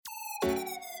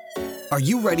Are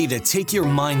you ready to take your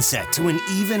mindset to an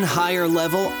even higher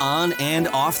level on and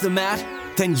off the mat?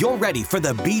 Then you're ready for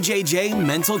the BJJ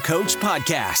Mental Coach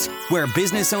Podcast, where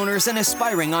business owners and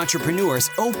aspiring entrepreneurs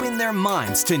open their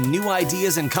minds to new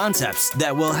ideas and concepts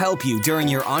that will help you during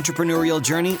your entrepreneurial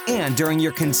journey and during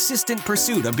your consistent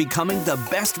pursuit of becoming the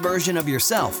best version of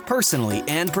yourself, personally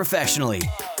and professionally.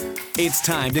 It's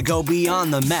time to go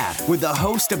beyond the mat with the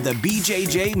host of the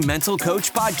BJJ Mental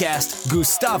Coach Podcast,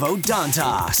 Gustavo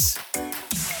Dantas.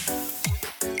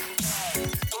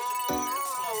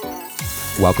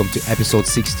 Welcome to episode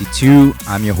 62.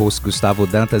 I'm your host, Gustavo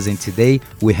Dantas, and today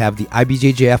we have the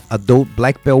IBJJF Adult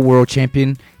Black Belt World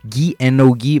Champion, Gi and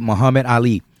No Gi, Mahamed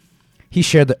Ali. He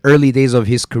shared the early days of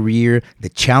his career, the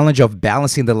challenge of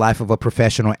balancing the life of a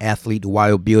professional athlete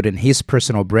while building his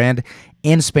personal brand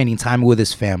and spending time with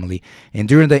his family. And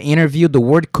during the interview, the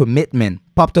word commitment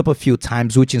popped up a few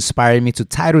times, which inspired me to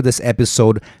title this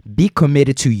episode, Be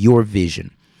Committed to Your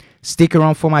Vision. Stick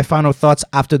around for my final thoughts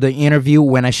after the interview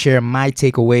when I share my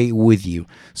takeaway with you.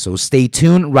 So stay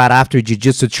tuned right after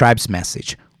Jiu-Jitsu Tribe's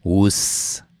message.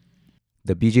 Us.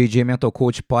 The BJJ Mental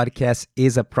Coach Podcast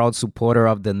is a proud supporter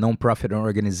of the nonprofit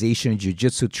organization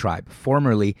Jiu-Jitsu Tribe,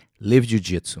 formerly Live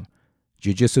Jiu-Jitsu.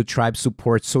 Jiu-Jitsu Tribe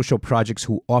supports social projects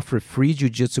who offer free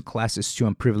jiu-jitsu classes to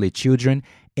unprivileged children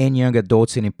and young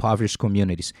adults in impoverished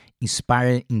communities,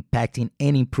 inspiring, impacting,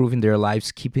 and improving their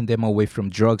lives, keeping them away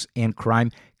from drugs and crime,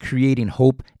 creating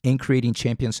hope, and creating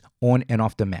champions on and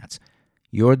off the mats.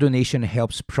 Your donation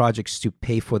helps projects to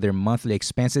pay for their monthly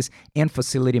expenses and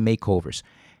facility makeovers.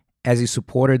 As a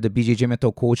supporter, the BJJ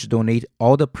Mental Coach donate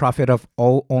all the profit of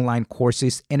all online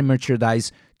courses and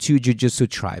merchandise to Jiu-Jitsu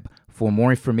Tribe. For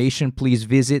more information, please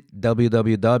visit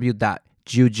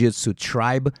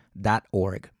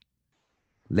www.jiujitsutribe.org.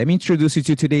 Let me introduce you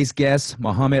to today's guest,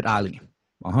 Mahamed Ali.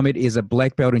 Mahamed is a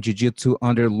black belt in Jiu-Jitsu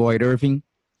under Lloyd Irving.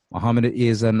 Mahamed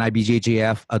is an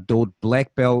IBJJF Adult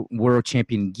Black Belt World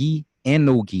Champion Gi and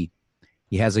No Gi.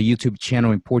 He has a YouTube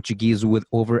channel in Portuguese with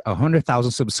over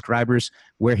 100,000 subscribers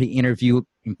where he interviewed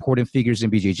important figures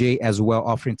in BJJ, as well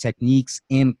offering techniques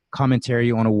and commentary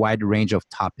on a wide range of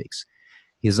topics.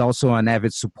 He's also an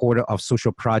avid supporter of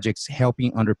social projects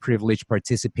helping underprivileged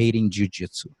participate in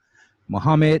Jiu-Jitsu.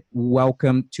 Mahamed,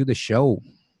 welcome to the show.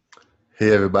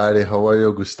 Hey everybody, how are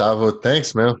you, Gustavo?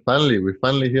 Thanks, man. We're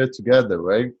finally here together,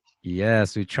 right?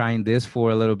 Yes, we're trying this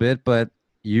for a little bit, but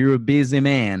you're a busy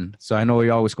man. So I know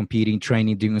you're always competing,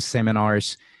 training, doing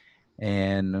seminars,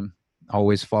 and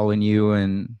always following you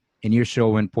and your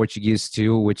show in Portuguese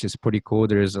too, which is pretty cool.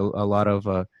 There's a lot of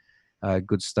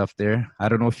good stuff there. I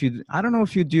don't know if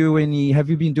you do any. Have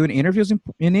you been doing interviews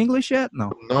in English yet?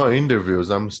 No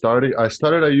interviews. I started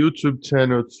a YouTube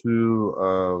channel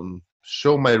to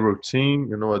show my routine.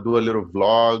 You know, I do a little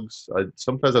vlogs.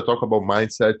 Sometimes I talk about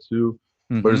mindset too.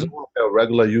 Mm-hmm. But it's not a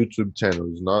regular YouTube channel.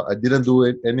 It's not. I didn't do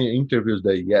any interviews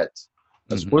there yet.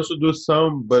 I'm supposed to do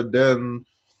some, but then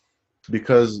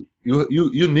because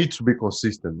you need to be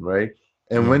consistent, right?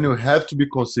 And when you have to be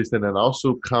consistent and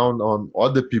also count on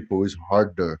other people, it's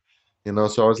harder, you know.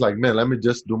 So I was like, man, let me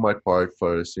just do my part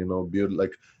first, you know. Build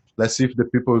let's see if the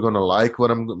people are gonna like what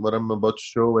I'm about to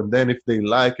show, and then if they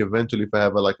like, eventually, if I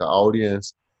have an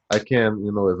audience, I can,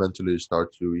 you know, eventually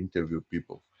start to interview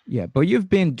people. Yeah, but you've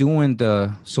been doing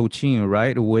the Soltinho,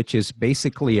 right? Which is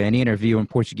basically an interview in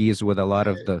Portuguese with a lot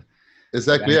of the...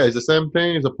 Exactly, yeah. It's the same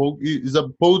thing. It's a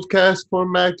podcast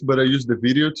format, but I use the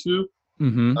video too.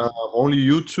 Mm-hmm. Only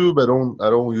YouTube. I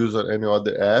don't use any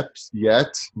other apps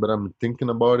yet, but I'm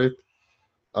thinking about it.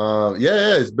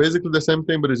 Yeah, it's basically the same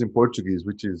thing, but it's in Portuguese,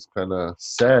 which is kind of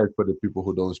sad for the people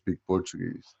who don't speak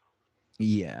Portuguese.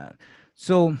 Yeah.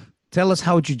 So tell us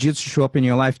how Jiu-Jitsu show up in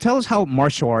your life. Tell us how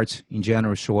martial arts in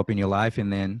general show up in your life,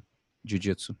 and then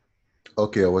Jiu-Jitsu.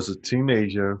 Okay, I was a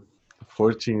teenager,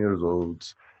 14 years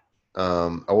old.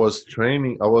 I was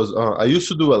training. I used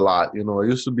to do a lot. You know, I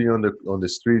used to be on the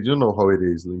street. You know how it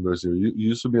is in Brazil. You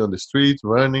used to be on the street,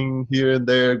 running here and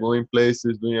there, going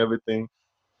places, doing everything.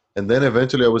 And then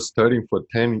eventually I was studying for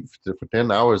 10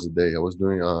 hours a day. I was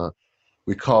doing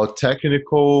we call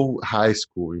technical high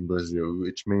school in Brazil,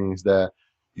 which means that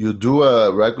you do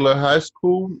a regular high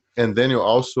school, and then you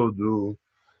also do,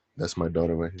 that's my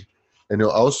daughter right here, and you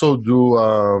also do,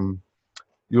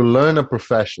 you learn a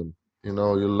profession. You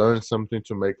know, you learn something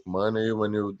to make money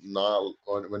when you're no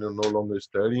longer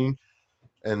studying.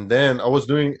 And then I was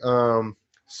doing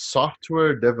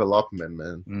software development,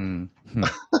 man. Mm-hmm.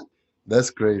 That's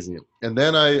crazy. And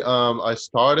then I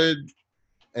started,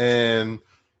 and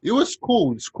it was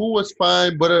cool. School was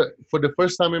fine, but for the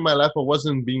first time in my life, I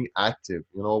wasn't being active.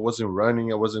 You know, I wasn't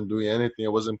running. I wasn't doing anything. I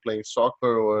wasn't playing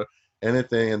soccer or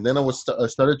anything. And then I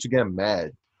started to get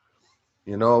mad.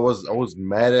 You know, I was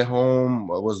mad at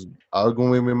home. I was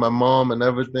arguing with my mom and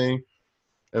everything.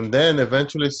 And then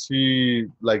eventually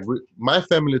my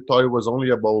family thought it was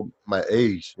only about my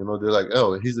age. You know, they're like,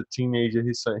 oh, he's a teenager.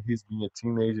 He's being a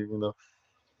teenager. You know.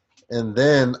 And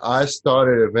then I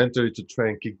started eventually to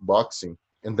train kickboxing.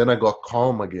 And then I got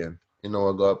calm again. You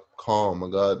know, I got calm. I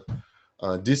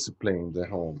got disciplined at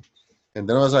home. And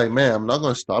then I was like, man, I'm not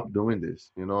gonna stop doing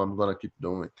this. You know, I'm gonna keep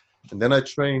doing. And then I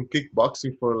trained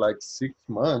kickboxing for like 6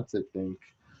 months, I think.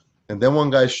 And then one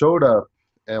guy showed up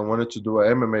and wanted to do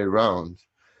an MMA round.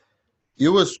 It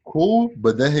was cool,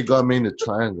 but then he got me in the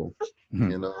triangle,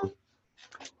 Mhm. you know.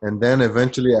 And then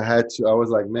eventually I was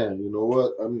like, man, you know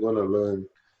what? I'm gonna learn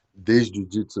this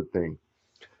jujitsu thing.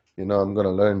 You know, I'm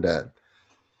gonna learn that.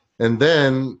 And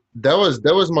then that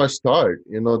was my start.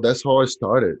 You know, that's how I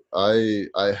started. I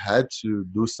had to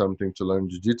do something to learn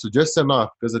jujitsu just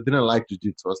enough because I didn't like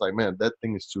jujitsu. I was like, man, that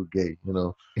thing is too gay, you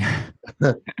know.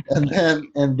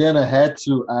 And then I had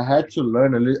to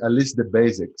learn at least the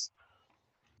basics.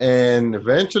 And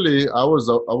eventually I was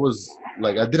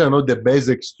like, I didn't know the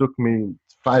basics took me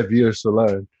 5 years to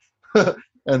learn.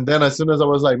 And then as soon as I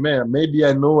was like, man, maybe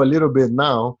I know a little bit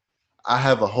now, I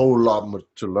have a whole lot more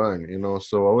to learn, you know.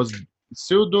 So I was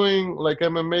still doing like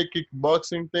MMA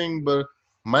kickboxing thing, but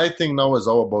my thing now is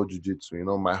all about jiu-jitsu, you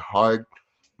know. My heart,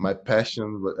 my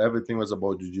passion, but everything was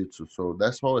about jiu-jitsu. So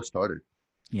that's how I started.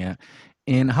 Yeah.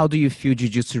 And how do you feel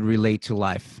jiu-jitsu relate to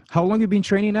life? How long you been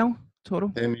training now total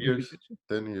 10 in years. jiu-jitsu?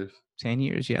 10 years. 10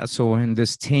 years, yeah. So in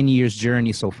this 10 years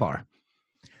journey so far,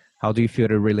 how do you feel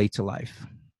to relate to life?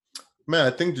 Man,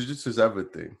 I think jiu-jitsu is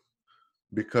everything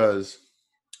because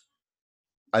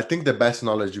I think the best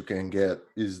knowledge you can get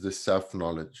is the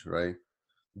self-knowledge, right?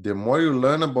 The more you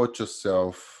learn about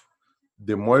yourself,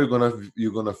 the more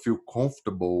you're gonna feel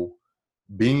comfortable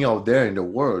being out there in the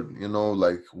world. You know,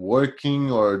 like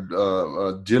working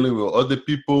or dealing with other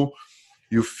people.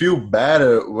 You feel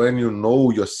better when you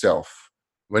know yourself,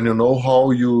 when you know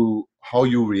how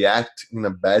you react in a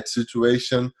bad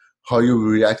situation, how you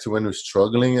react when you're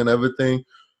struggling and everything.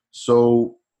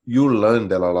 So you learn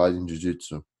that a lot in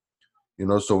jiu-jitsu, you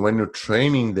know. So when you're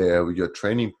training there with your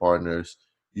training partners,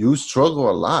 you struggle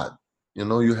a lot. You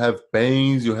know, you have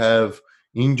pains, you have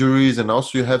injuries, and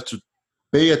also you have to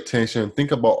pay attention and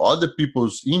think about other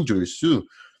people's injuries too.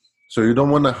 So you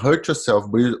don't want to hurt yourself,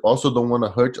 but you also don't want to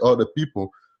hurt other people.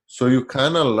 So you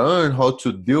kind of learn how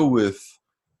to deal with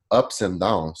ups and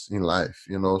downs in life,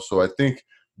 you know. So I think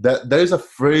that there's a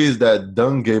phrase that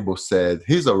Don Gable said.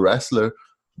 He's a wrestler,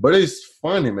 but it's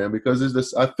funny, man, because it's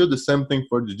this. I feel the same thing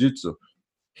for jiu-jitsu.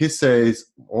 He says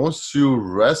once you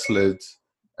wrestle it,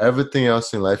 everything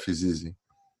else in life is easy.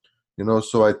 You know,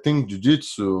 so I think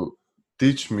jujitsu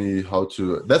teach me how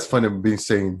to. That's funny being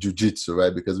saying jujitsu,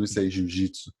 right? Because we say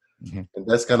jujitsu, Mhm. and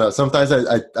that's kind of sometimes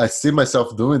I see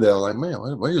myself doing that. I'm like,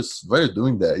 man, why are you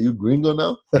doing that? Are you gringo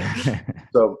now?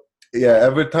 So yeah,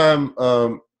 every time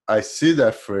I see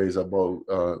that phrase about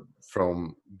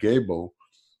from Gable,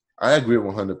 I agree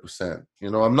 100%. You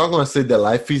know, I'm not gonna say that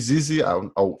life is easy.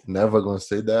 I'm never gonna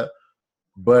say that.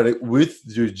 But with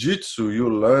jujitsu, you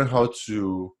learn how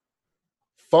to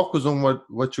focus on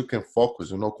what you can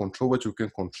focus. You know, control what you can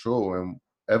control, and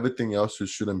everything else you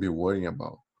shouldn't be worrying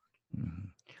about. Mhm.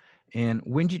 And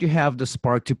when did you have the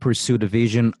spark to pursue the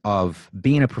vision of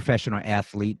being a professional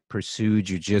athlete, pursue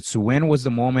jujitsu? When was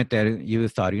the moment that you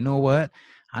thought, you know what?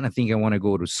 I don't think I want to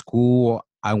go to school.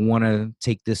 I want to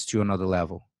take this to another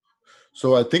level.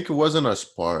 So I think it wasn't a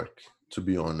spark, to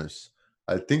be honest.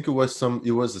 I think it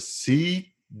was a seed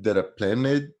that I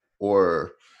planted,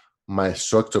 or my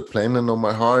instructor planted on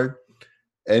my heart,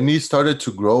 and it started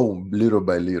to grow little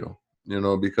by little. You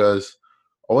know, because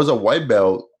I was a white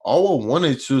belt. All I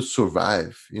wanted to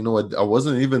survive. You know, I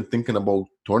wasn't even thinking about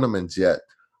tournaments yet.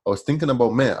 I was thinking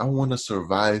about, man, I want to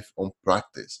survive on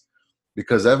practice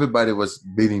because everybody was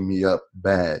beating me up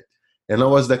bad, and I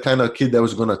was the kind of kid that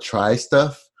was gonna try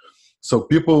stuff. So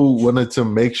people wanted to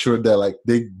make sure that like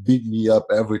they beat me up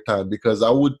every time because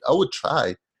I would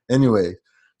try anyway.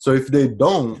 So if they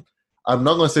don't, I'm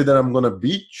not gonna say that I'm gonna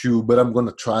beat you, but I'm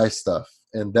gonna try stuff.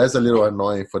 And that's a little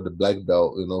annoying for the black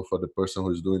belt, you know, for the person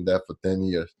who's doing that for 10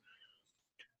 years.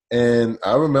 And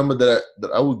I remember that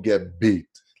I would get beat.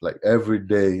 Like every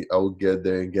day I would get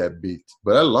there and get beat.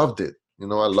 But I loved it. You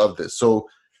know, I loved it. So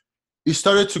it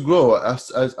started to grow.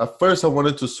 At first, I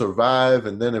wanted to survive,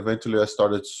 and then eventually I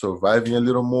started surviving a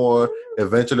little more.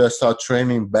 Eventually, I started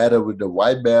training better with the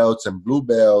white belts and blue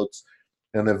belts,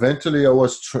 and eventually, I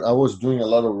was doing a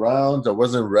lot of rounds. I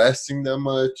wasn't resting that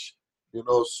much, you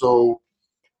know. So,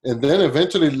 and then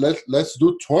eventually, let's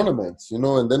do tournaments, you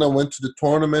know. And then I went to the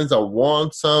tournaments. I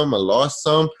won some, I lost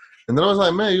some, And then I was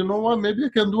like, man, you know what? Maybe I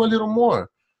can do a little more.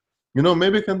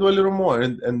 Maybe I can do a little more.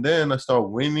 And then I start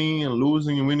winning and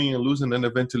losing, winning and losing. And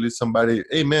eventually somebody,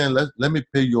 hey, man, let me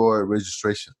pay your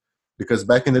registration. Because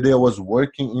back in the day, I was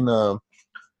working in a,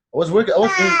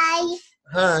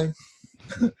 hi.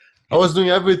 I was doing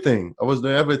everything. I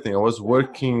was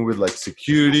working with like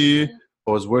security.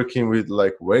 I was working with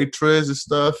like waitress and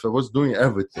stuff. I was doing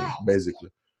everything basically.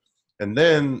 And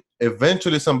then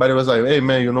eventually somebody was like, hey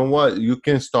man, you know what? You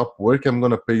can stop work. I'm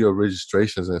going to pay your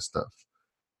registrations and stuff.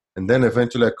 And then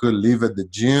eventually I could live at the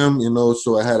gym,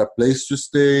 so I had a place to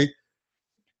stay.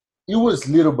 It was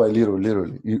little by little,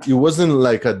 literally. It wasn't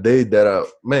like a day that,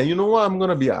 man, you know what? I'm going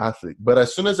to be an athlete. But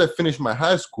as soon as I finished my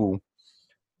high school,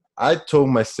 I told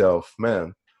myself,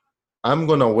 man, I'm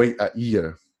going to wait a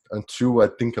year until I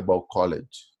think about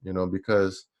college,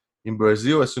 because in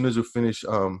Brazil, as soon as you finish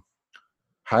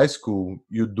high school,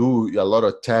 you do a lot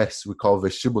of tests we call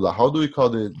vestibular. How do we call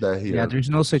that here? Yeah, there's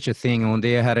no such a thing. One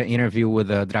day I had an interview with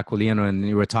Draculino, and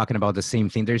we were talking about the same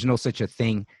thing. There's no such a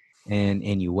thing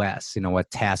in US, a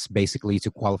test basically to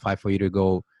qualify for you to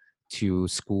go to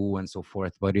school and so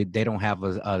forth. But they don't have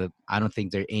I don't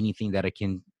think there's anything that I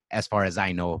can, as far as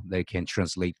I know, they can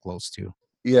translate close to.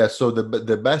 Yeah, so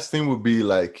the best thing would be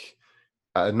like,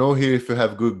 I know here if you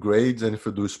have good grades and if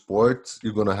you do sports,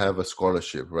 you're gonna have a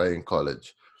scholarship, right, in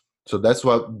college. So that's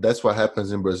what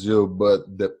happens in Brazil, but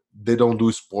they don't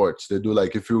do sports. They do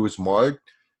like if you're smart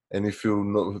and if if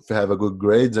you have a good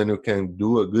grades and you can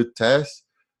do a good test,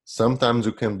 sometimes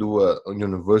you can do a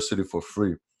university for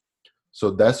free.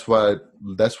 So that's what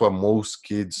most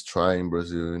kids try in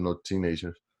Brazil,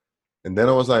 teenagers. And then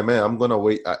I was like, man, I'm gonna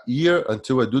wait a year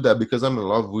until I do that because I'm in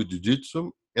love with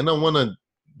jiu-jitsu and I wanna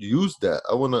use that.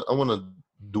 I wanna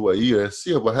do a year and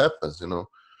see what happens.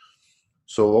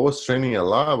 So I was training a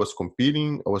lot. I was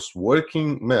competing. I was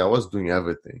working. Man, I was doing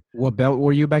everything. What belt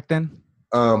were you back then?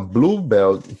 Blue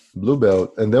belt.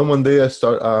 And then one day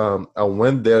I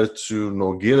went there to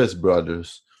Nogueira's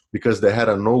brothers because they had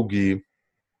a no-gi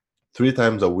 3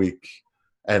 times a week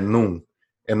at noon.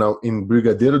 And now in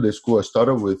Brigadeiro, the school I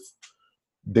started with,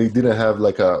 they didn't have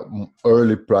like a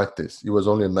early practice. It was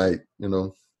only night.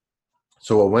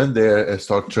 So I went there and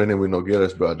started training with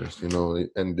Nogueira's brothers,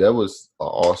 and that was an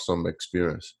awesome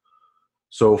experience.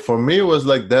 So for me, it was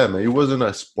like that, man. It wasn't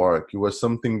a spark. It was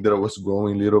something that was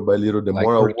growing little by little. The like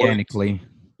more organically.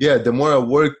 the more I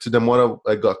worked, the more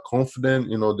I got confident.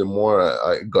 The more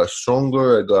I got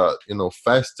stronger. I got,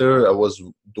 faster. I was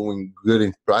doing good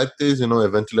in practice.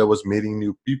 Eventually I was meeting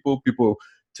new people. People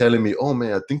telling me, "Oh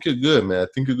man, I think you're good, man. I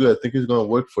think you're good. I think it's gonna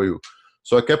work for you."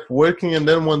 So I kept working, and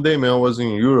then one day, man, I was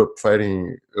in Europe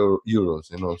fighting Euros,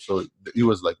 So it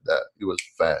was like that. It was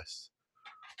fast.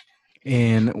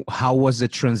 And how was the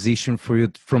transition for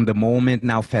you from the moment,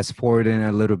 now fast forwarding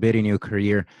a little bit in your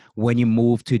career, when you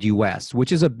moved to the US,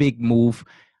 which is a big move?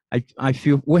 I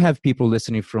feel we have people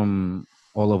listening from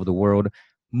all over the world.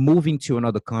 Moving to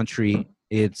another country,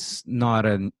 it's not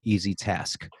an easy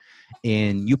task.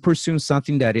 And you pursue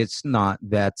something that it's not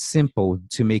that simple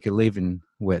to make a living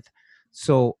with.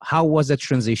 So how was that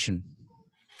transition?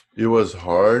 It was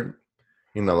hard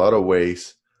in a lot of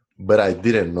ways, but I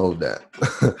didn't know that.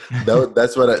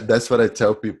 That's what I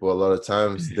tell people a lot of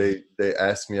times. They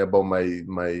ask me about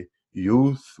my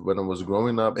youth when I was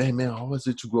growing up. Hey man, how was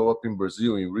it to grow up in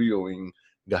Brazil, in Rio, in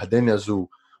Gardenia Azul?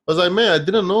 I was like, man, I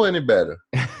didn't know any better.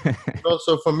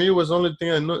 So for me, it was the only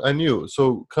thing I knew.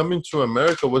 So coming to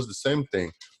America was the same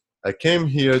thing. I came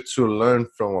here to learn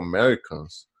from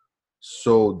Americans.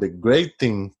 So the great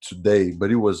thing today,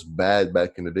 but it was bad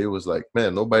back in the day, was like,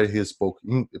 man, nobody here spoke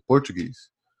Portuguese.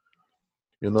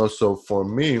 So for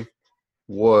me,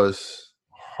 was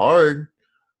hard,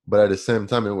 but at the same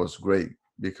time, it was great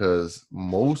because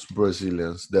most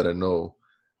Brazilians that I know,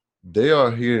 they are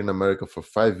here in America for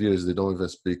 5 years. They don't even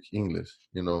speak English.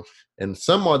 And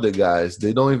some other guys,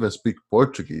 they don't even speak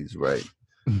Portuguese, right?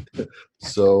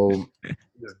 So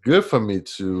it's good for me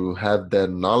to have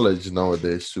that knowledge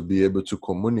nowadays to be able to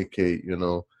communicate,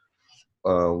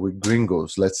 with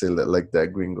gringos, let's say like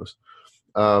that, gringos.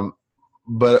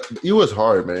 But it was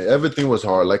hard, man. Everything was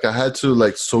hard. Like I had to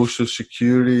like social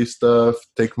security stuff,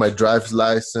 take my driver's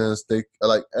license,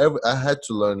 I had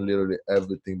to learn literally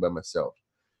everything by myself.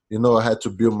 I had to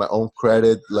build my own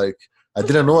credit. Like I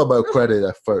didn't know about credit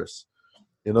at first.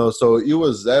 So it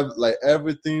was like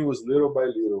everything was little by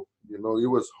little. It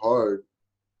was hard.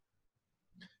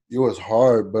 It was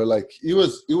hard, but like it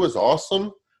was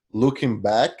awesome looking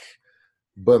back.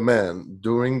 But man,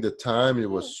 during the time, it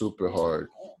was super hard.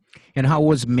 And how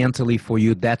was mentally for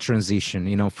you that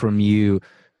transition, from you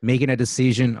making a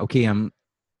decision, okay, I'm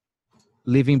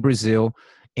leaving Brazil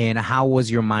And how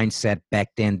was your mindset back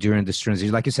then during this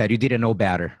transition? Like you said, you didn't know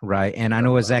better, right? And I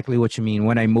know exactly what you mean.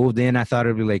 When I moved in, I thought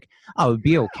it'd be like, oh, it'd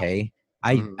be okay.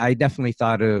 Mhm. I definitely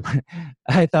thought of,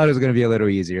 I thought it was going to be a little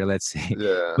easier, let's say.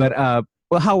 Yeah. But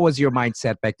well, how was your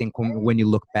mindset back then when you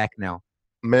look back now?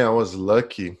 Man, I was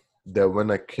lucky that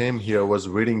when I came here, I was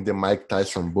reading the Mike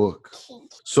Tyson book.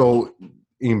 So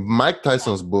in Mike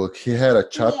Tyson's book, he had a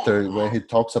chapter when he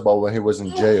talks about when he was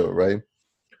in jail, right?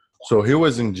 So he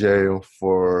was in jail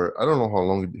for I don't know how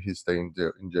long he stayed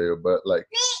in jail, but like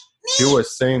he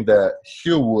was saying that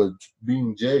he would be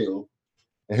in jail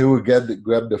and he would grab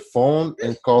the phone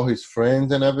and call his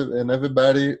friends and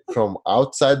everybody from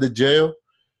outside the jail.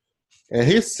 And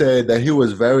he said that he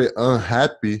was very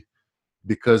unhappy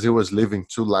because he was living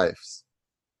two lives.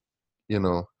 You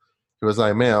know, he was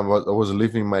like, man, I was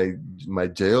living my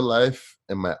jail life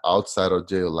and my outside of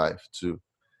jail life too.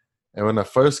 And when I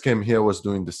first came here, I was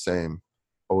doing the same.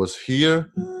 I was here,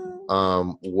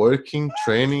 working,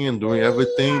 training, and doing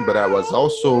everything, but I was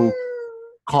also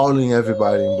calling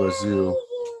everybody in Brazil.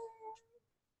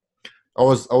 I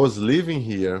was living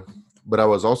here, but I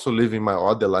was also living my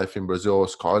other life in Brazil. I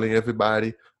was calling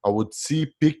everybody. I would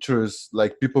see pictures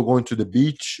like people going to the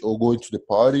beach or going to the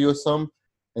party or something,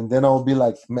 and then I'll be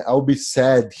like, man, I'll be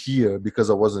sad here because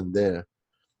I wasn't there.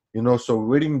 So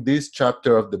reading this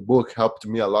chapter of the book helped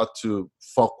me a lot to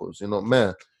focus.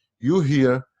 Man, you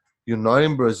here, you're not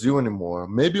in Brazil anymore.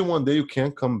 Maybe one day you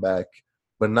can come back,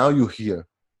 but now you're here.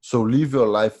 So live your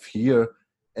life here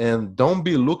and don't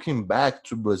be looking back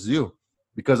to Brazil,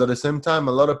 because at the same time,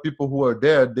 a lot of people who are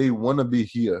there, they want to be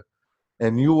here,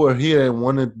 and you were here and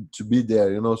wanted to be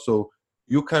there. So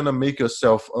you kind of make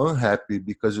yourself unhappy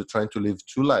because you're trying to live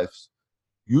two lives.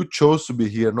 You chose to be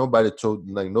here.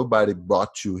 Nobody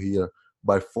brought you here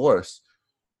by force.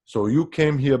 So you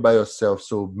came here by yourself.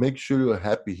 So make sure you're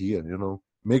happy here.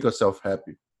 Make yourself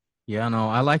happy. Yeah, no,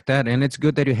 I like that. And it's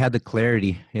good that you had the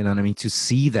clarity, you know what I mean, to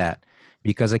see that,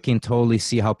 because I can totally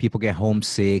see how people get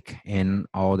homesick and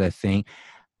all that thing.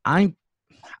 I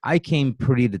I came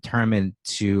pretty determined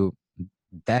to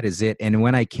that is it. And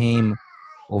when I came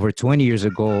over 20 years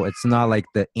ago, it's not like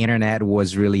the internet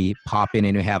was really popping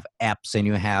and you have apps and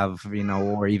you have,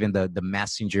 or even the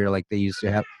messenger like they used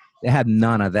to have. They had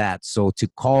none of that. So to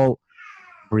call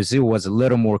Brazil was a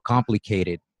little more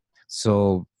complicated.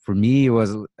 So for me, it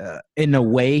was in a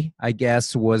way, I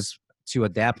guess, was to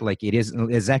adapt. Like it is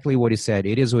exactly what he said.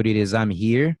 It is what it is. I'm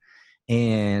here,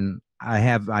 and I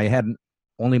had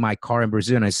only my car in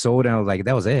Brazil, and I sold, and I was like,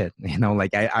 that was it.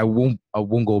 Like I won't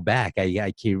go back.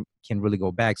 I can't really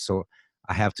go back. So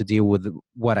I have to deal with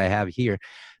what I have here.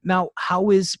 Now, I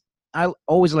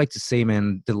always like to say,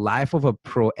 man, the life of a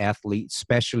pro athlete,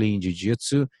 especially in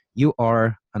jiu-jitsu, you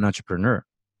are an entrepreneur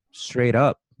straight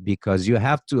up, because you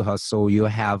have to hustle, you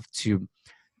have to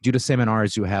do the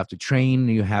seminars, you have to train,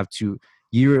 you have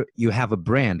a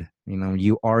brand,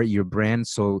 you are your brand.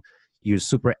 So you're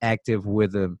super active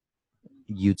with the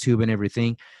YouTube and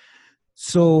everything.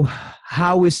 So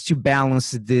how is to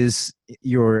balance this,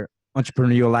 your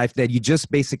entrepreneurial life that you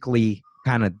just basically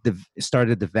kind of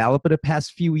started to develop in the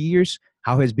past few years?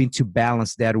 How has been to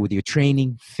balance that with your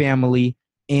training, family,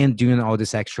 and doing all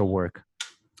this extra work?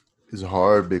 It's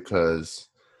hard because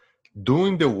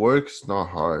doing the work is not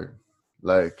hard.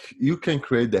 Like you can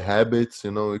create the habits,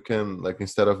 you can, like,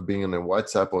 instead of being on a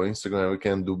WhatsApp or Instagram, we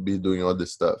can be doing all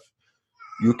this stuff.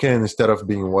 You can, instead of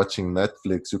being watching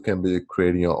Netflix, you can be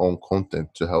creating your own content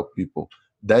to help people.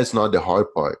 That's not the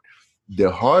hard part. The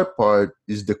hard part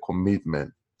is the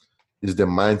commitment, is the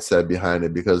mindset behind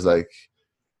it. Because like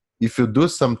if you do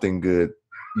something good,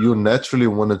 you naturally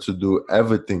wanted to do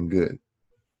everything good.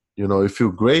 If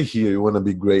you're great here, you want to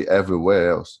be great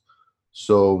everywhere else.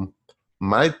 So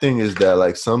my thing is that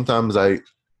like sometimes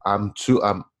I'm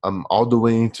all the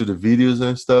way into the videos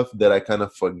and stuff that I kind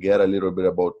of forget a little bit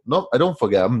about. No, I don't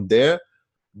forget. I'm there,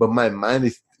 but my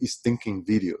mind is thinking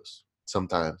videos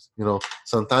sometimes.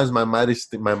 Sometimes my mind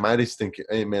is thinking,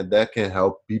 hey man, that can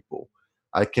help people.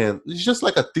 I can. It's just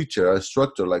like a teacher, a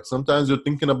instructor. Like sometimes you're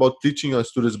thinking about teaching your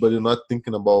students, but you're not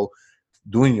thinking about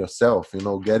doing yourself.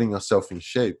 Getting yourself in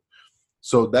shape.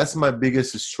 So that's my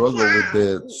biggest struggle with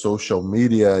the social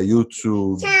media,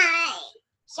 YouTube.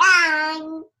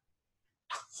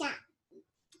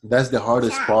 That's the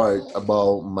hardest part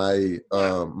about my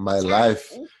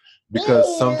life,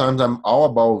 because sometimes I'm all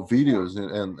about videos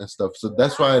and stuff. So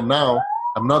that's why now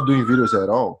I'm not doing videos at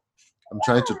all. I'm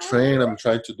trying to train. I'm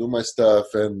trying to do my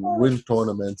stuff and win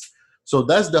tournaments. So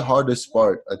that's the hardest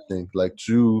part, I think, like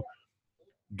to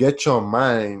get your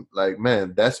mind like,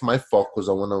 man, that's my focus.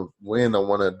 I want to win. I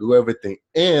want to do everything.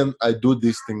 And I do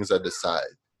these things at the side.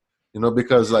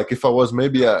 because like if I was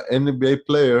maybe an NBA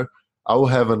player, I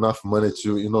would have enough money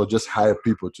to, just hire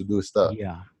people to do stuff.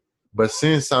 Yeah. But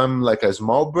since I'm like a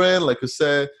small brand, like I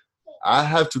said, I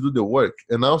have to do the work.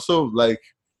 And also, like,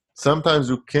 sometimes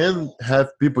you can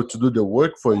have people to do the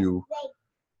work for you,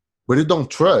 but you don't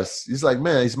trust. It's like,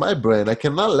 man, it's my brand. I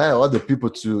cannot allow other people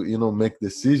to, make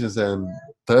decisions and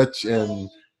touch and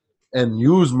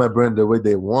use my brand the way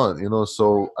they want.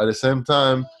 So at the same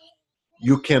time,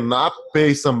 you cannot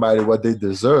pay somebody what they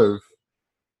deserve,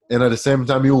 and at the same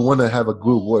time you want to have a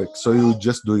good work, so you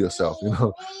just do yourself.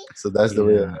 So that's the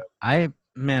way. Yeah.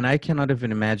 I cannot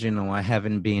even imagine, I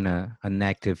haven't been an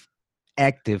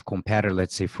active competitor,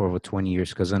 let's say, for over 20 years,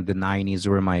 because in the 90s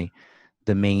were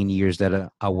the main years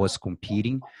that I was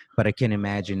competing. But I can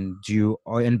imagine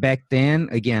and back then,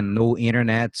 again, no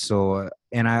internet. So,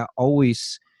 and I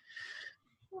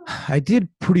did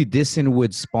pretty decent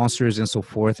with sponsors and so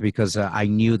forth, because I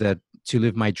knew that to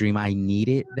live my dream, I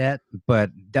needed that.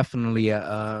 But definitely,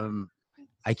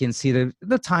 I can see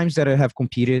the times that I have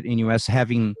competed in US,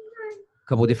 having a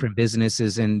couple different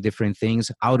businesses and different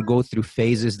things. I would go through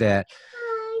phases that,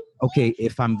 okay,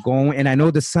 if I'm going, and I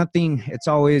know that it's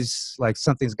always like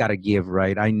something's got to give,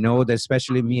 right? I know that,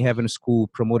 especially me having a school,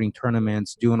 promoting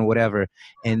tournaments, doing whatever,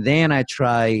 and then I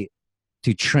try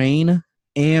to train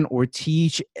and or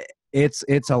teach. It's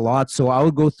a lot. So I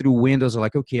would go through windows of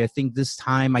like, okay, I think this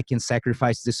time I can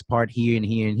sacrifice this part here and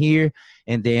here and here,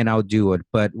 and then I'll do it.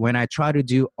 But when I try to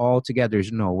do all together,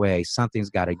 there's no way. Something's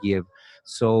got to give.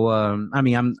 So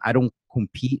I don't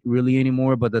compete really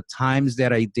anymore, but the times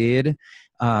that I did,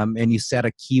 and you said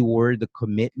a key word, the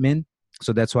commitment.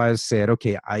 So that's why I said,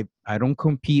 okay, I don't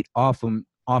compete often,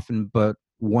 but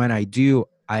when I do,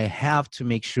 I have to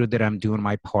make sure that I'm doing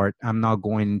my part. I'm not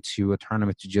going to a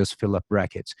tournament to just fill up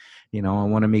brackets. I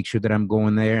want to make sure that I'm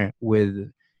going there with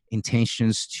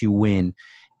intentions to win,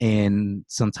 and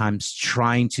sometimes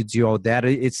trying to do all that.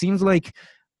 It seems like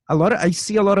I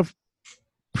see a lot of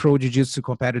pro jiu-jitsu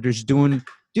competitors doing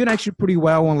actually pretty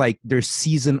well on like their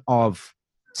season of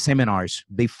seminars.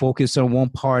 They focus on one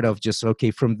part of just,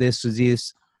 okay, from this to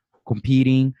this,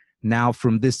 competing. Now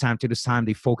from this time to this time,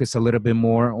 they focus a little bit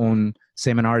more on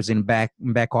seminars and back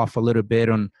off a little bit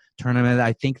on tournament.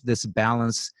 I think this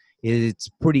balance is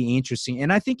pretty interesting,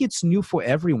 and I think it's new for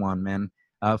everyone, man.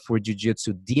 For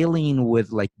jiu-jitsu, dealing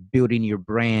with like building your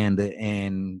brand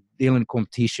and dealing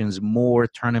competitions, more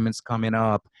tournaments coming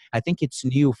up. I think it's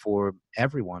new for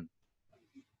everyone.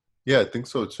 Yeah, I think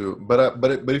so too. But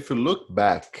if you look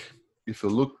back,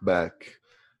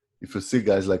 if you see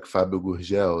guys like Fabio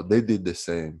Gurgel, they did the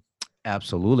same.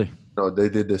 Absolutely. No, they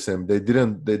did the same. They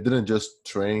didn't just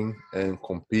train and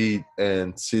compete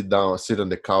and sit on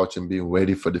the couch and be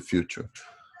ready for the future.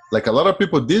 Like a lot of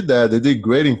people did that. They did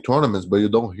great in tournaments, but you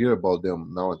don't hear about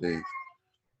them nowadays.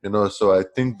 So I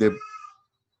think that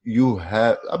you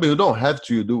don't have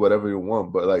to, you do whatever you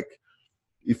want, but like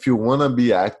if you want to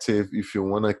be active, if you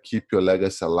want to keep your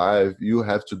legacy alive, you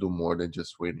have to do more than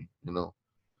just winning.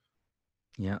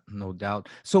 Yeah, no doubt.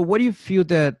 So what do you feel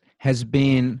that has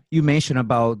been, you mentioned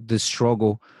about the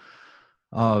struggle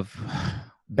of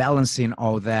balancing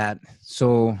all that.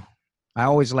 So I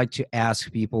always like to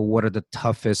ask people, what are the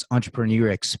toughest entrepreneur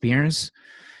experience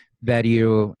that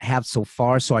you have so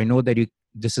far? So I know that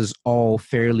this is all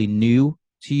fairly new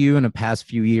to you in the past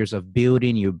few years of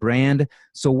building your brand.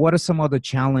 So what are some other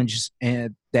challenges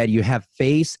that you have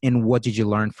faced, and what did you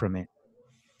learn from it?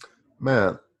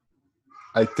 Man,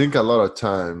 I think a lot of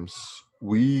times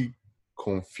we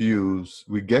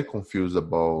get confused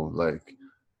about like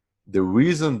the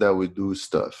reason that we do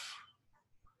stuff.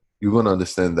 You're going to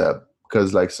understand that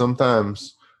because like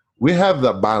sometimes we have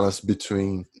that balance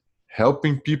between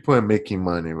helping people and making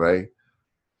money, right?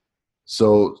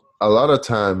 So a lot of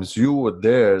times you were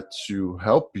there to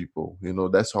help people,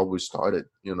 that's how we started.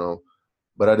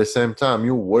 But at the same time,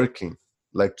 you're working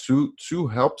like to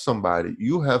help somebody,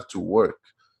 you have to work.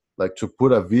 Like to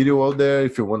put a video out there,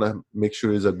 if you want to make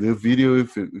sure it's a good video,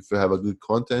 if you have a good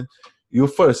content, you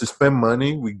first spend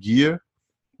money with gear.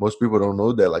 Most people don't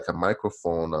know that, like a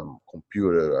microphone, a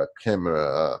computer, a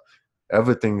camera,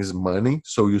 everything is money.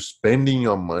 So you're spending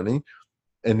your money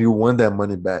and you want that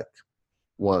money back.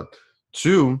 One.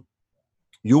 Two,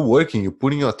 you're working, you're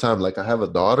putting your time. Like I have a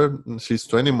daughter, she's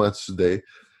 20 months today.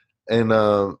 And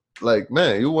like,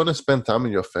 man, you want to spend time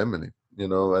with your family,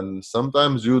 and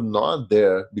sometimes you're not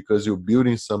there because you're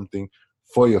building something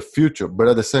for your future. But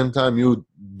at the same time, you're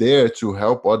there to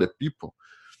help other people.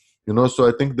 So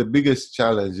I think the biggest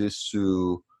challenge is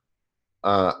to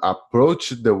approach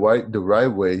the right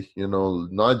way,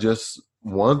 not just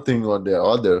one thing or the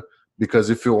other,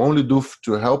 Because if you only do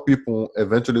to help people,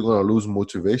 eventually going to lose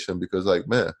motivation, because like,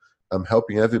 man, I'm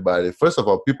helping everybody. First of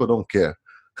all, people don't care.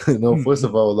 First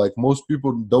of all, like most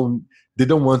people don't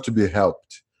want to be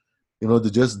helped. They're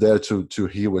just there to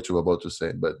hear what you're about to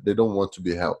say, but they don't want to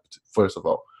be helped, first of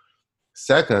all.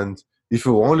 Second, if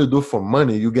you only do for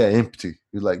money, you get empty.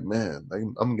 You're like, man,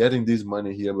 I'm getting this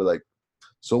money here, but like,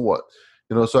 so what?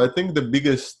 So I think the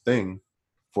biggest thing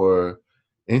for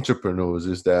entrepreneurs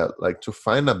is that, like, to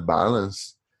find a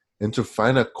balance and to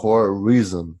find a core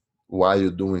reason why you're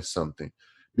doing something.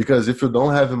 Because if you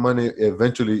don't have the money,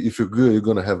 eventually, if you're good, you're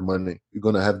going to have money. You're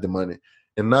going to have the money.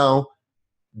 And now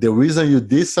the reason you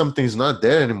did something is not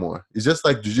there anymore. It's just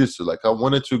like jiu-jitsu. Like, I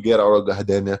wanted to get out of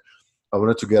Gardenia. I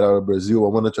wanted to get out of Brazil. I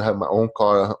wanted to have my own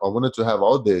car. I wanted to have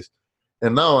all this.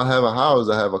 And now I have a house.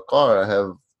 I have a car. I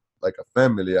have like a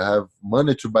family. I have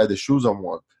money to buy the shoes I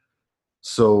want.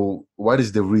 So what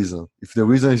is the reason? If the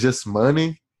reason is just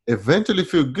money, eventually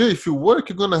if you're good, if you work,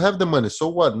 you're going to have the money. So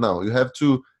what now? You have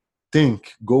to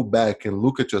think, go back and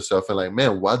look at yourself and like,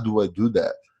 man, why do I do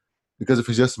that? Because if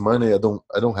it's just money, I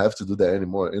don't have to do that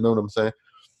anymore. You know what I'm saying?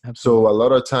 Absolutely. So a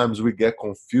lot of times we get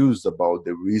confused about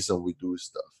the reason we do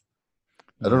stuff.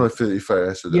 I don't know if I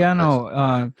answered that. Yeah,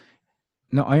 no,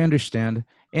 I understand.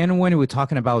 And when we're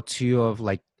talking about too of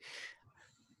like,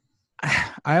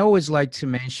 I always like to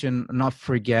mention, not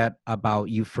forget about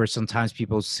you first. Sometimes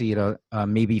people see it,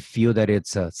 maybe feel that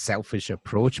it's a selfish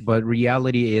approach, but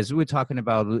reality is we're talking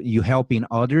about you helping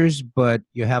others, but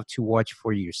you have to watch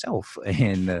for yourself.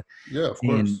 And yeah, of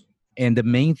course. And the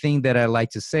main thing that I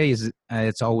like to say is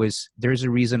it's always, there's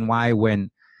a reason why when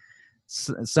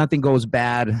something goes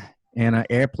bad in an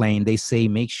airplane, they say,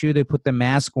 make sure they put the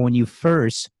mask on you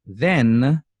first,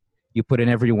 then you put in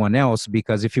everyone else,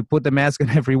 because if you put the mask on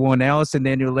everyone else and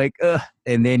then you're like,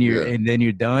 and then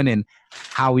you're done. And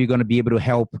how are you going to be able to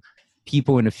help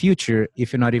people in the future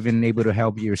if you're not even able to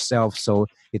help yourself? So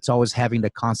it's always having the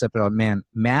concept of, man,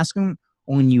 mask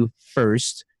on you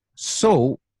first.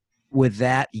 So with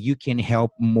that, you can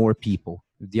help more people.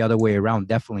 The other way around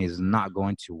definitely is not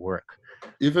going to work.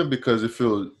 Even because if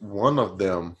you're one of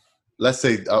them, let's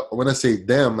say, when I say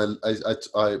them,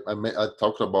 I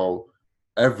talked about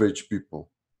average people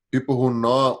who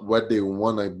not what they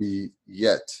want to be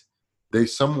yet. They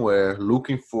somewhere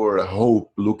looking for a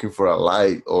hope, looking for a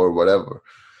light or whatever.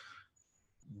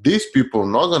 These people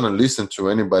not going to listen to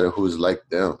anybody who's like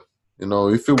them.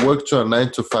 If you work to a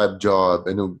 9-to-5 job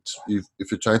and if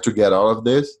you're trying to get out of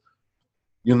this,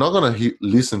 you're not going to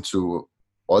listen to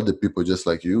other people just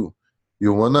like you.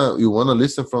 You wanna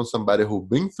listen from somebody who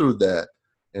been through that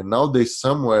and now they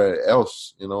somewhere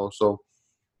else, so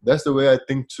that's the way I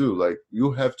think too. Like,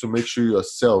 you have to make sure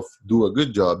yourself do a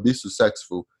good job, be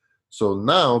successful. So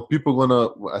now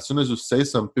people as soon as you say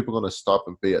something, people gonna stop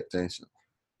and pay attention.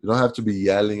 You don't have to be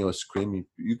yelling or screaming.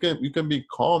 You can be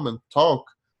calm and talk.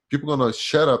 People gonna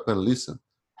shut up and listen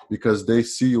because they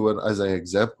see you as an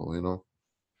example.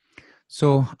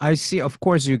 So I see, of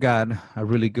course, you got a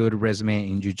really good resume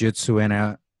in jiu-jitsu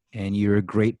and you're a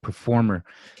great performer.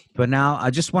 But now I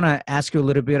just want to ask you a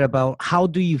little bit about how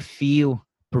do you feel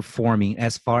performing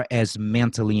as far as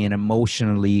mentally and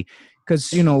emotionally?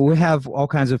 Because, we have all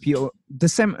kinds of people.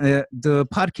 The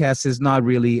podcast is not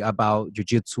really about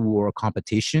jiu-jitsu or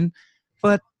competition,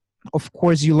 but of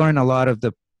course you learn a lot of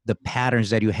the patterns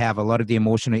that you have, a lot of the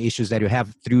emotional issues that you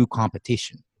have through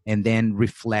competition, and then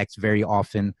reflect very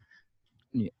often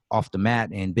off the mat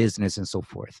and business and so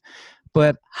forth.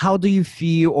 But how do you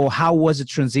feel, or how was the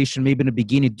transition maybe in the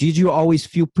beginning? Did you always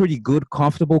feel pretty good,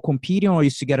 comfortable competing, or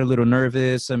used to get a little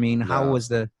nervous? I mean, how was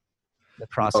the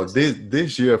process? No,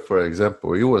 this year, for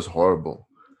example, it was horrible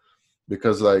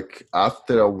because, like,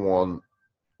 after I won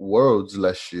Worlds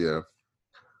last year,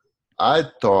 I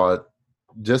thought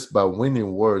just by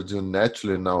winning Worlds, you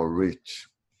naturally now rich.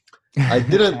 I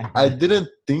didn't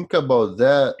think about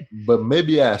that, but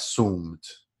maybe I assumed.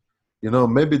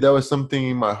 Maybe there was something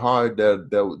in my heart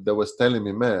that was telling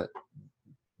me, man,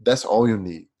 that's all you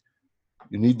need.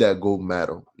 You need that gold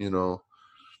medal,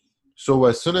 So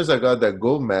as soon as I got that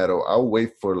gold medal, I'll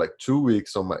wait for like 2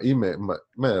 weeks on my email.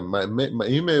 My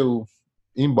email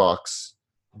inbox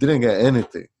didn't get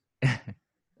anything.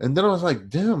 And then I was like,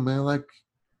 damn, man, like,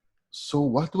 so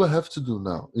what do I have to do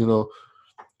now?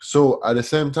 So at the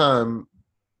same time,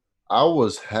 I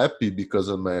was happy because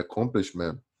of my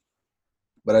accomplishment.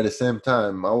 But at the same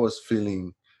time, I was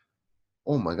feeling,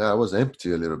 oh my God, I was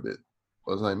empty a little bit.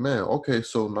 I was like, man, okay,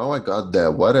 so now I got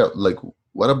that. What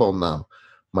about now?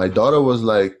 My daughter was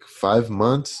like 5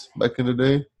 months back in the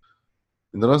day.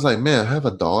 And then I was like, man, I have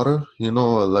a daughter,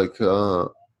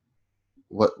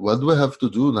 what do I have to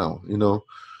do now?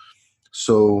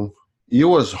 So it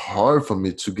was hard for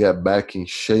me to get back in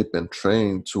shape and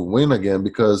train to win again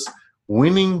because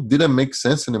winning didn't make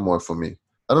sense anymore for me.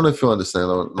 I don't know if you understand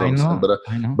what I I'm saying, know, but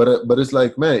I know. but it's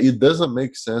like, man, it doesn't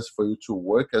make sense for you to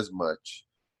work as much,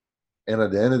 and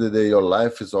at the end of the day, your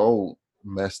life is all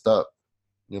messed up,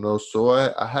 you know. So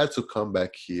I had to come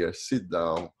back here, sit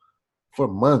down for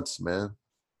months, man,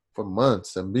 for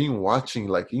months, and being watching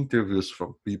like interviews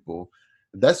from people.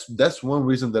 That's one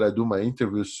reason that I do my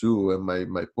interviews too and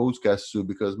my podcast too,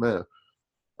 because man,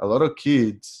 a lot of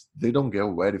kids, they don't get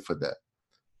ready for that.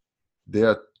 They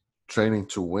are training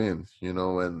to win, you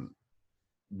know, and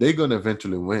they're gonna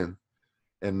eventually win.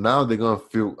 And now they're gonna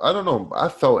feel, I don't know, I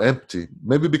felt empty.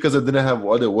 Maybe because I didn't have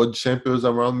other world champions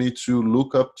around me to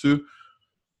look up to.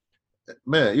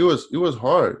 Man, it was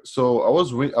hard. So I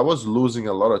was losing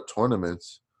a lot of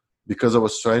tournaments because I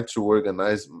was trying to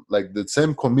organize like the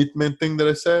same commitment thing that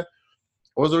I said.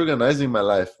 I was organizing my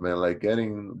life, man, like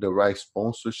getting the right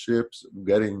sponsorships,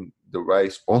 getting the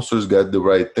right sponsors, get the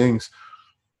right things.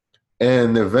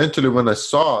 And eventually when I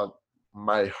saw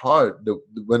my heart,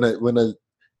 when I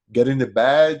get in the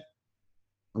bed,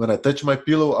 when I touch my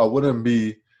pillow, I wouldn't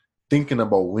be thinking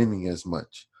about winning as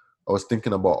much. I was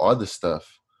thinking about other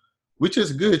stuff, which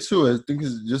is good too. I think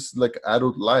it's just like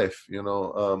adult life, you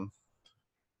know.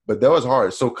 But that was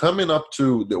hard. So coming up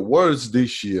to the words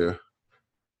this year,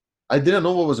 I didn't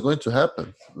know what was going to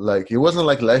happen. Like it wasn't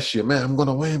like last year, man, I'm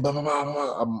gonna win, blah blah blah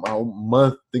blah. I'm a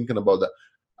month thinking about that.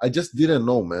 I just didn't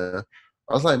know, man.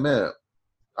 I was like, man,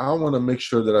 I want to make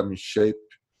sure that I'm in shape.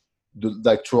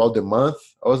 Like throughout the month,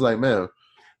 I was like, man,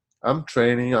 I'm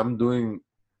training, I'm doing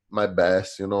my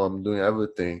best, you know, I'm doing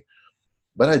everything.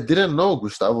 But I didn't know,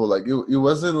 Gustavo. Like it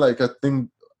wasn't like a thing.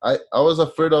 I was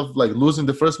afraid of like losing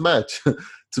the first match,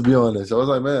 to be honest. I was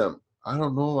like, man, I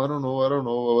don't know. I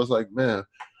was like, man,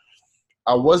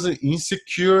 I wasn't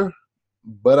insecure,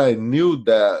 but I knew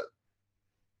that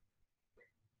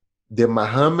the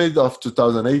Mahamed of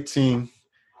 2018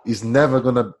 is never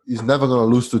gonna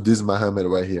lose to this Mahamed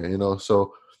right here, you know.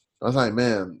 So I was like,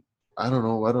 man, I don't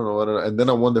know. And then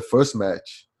I won the first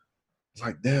match. It's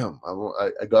like, damn,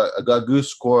 I got a good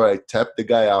score. I tapped the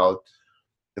guy out,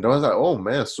 and I was like, oh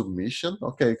man, submission,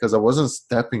 okay, because I wasn't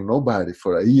tapping nobody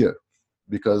for a year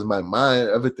because my mind,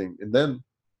 everything. And then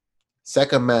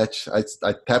second match, I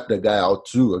tapped the guy out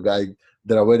too, a guy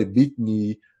that already beat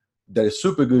me, that is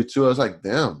super good too. I was like,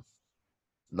 damn,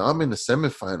 now I'm in the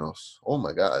semifinals. Oh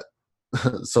my god!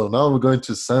 So now we're going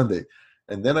to Sunday,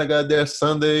 and then I got there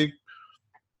Sunday.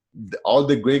 All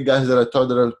the great guys that I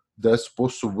thought they're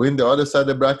supposed to win the other side of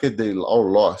the bracket, they all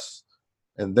lost.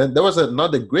 And then there was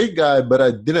another great guy, but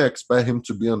I didn't expect him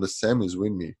to be on the semis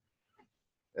with me.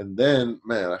 And then,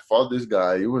 man, I fought this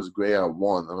guy. It was great. I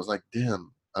won. I was like,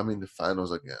 damn, I'm in the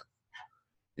finals again.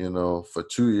 You know, for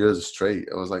 2 years straight.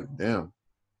 I was like, damn.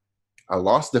 I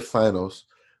lost the finals,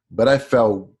 but I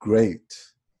felt great.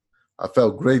 I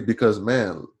felt great because,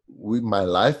 man, with my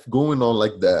life going on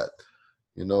like that,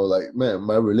 you know, like, man,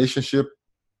 my relationship,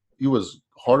 it was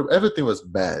hard. Everything was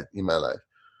bad in my life.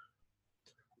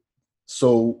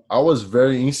 So I was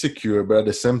very insecure, but at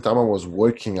the same time, I was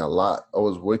working a lot. I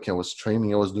was working, I was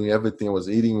training, I was doing everything, I was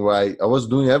eating right. I was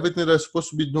doing everything that I was supposed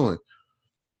to be doing.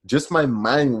 Just my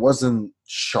mind wasn't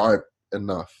sharp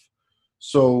enough.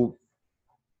 So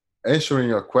answering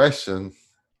your question,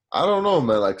 I don't know,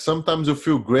 man. Like sometimes you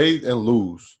feel great and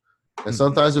lose. And Mhm.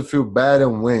 sometimes you feel bad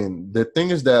and win. The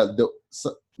thing is that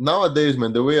nowadays,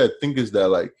 man, the way I think is that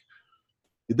like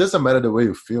it doesn't matter the way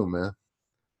you feel, man.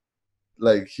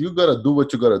 Like you gotta do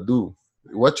what you gotta do.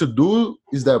 What you do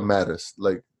is that matters.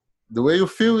 Like the way you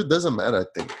feel, it doesn't matter. I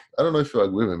think. I don't know if you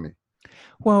agree with me.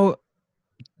 Well,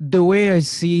 the way I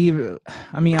see,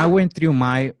 I mean, I went through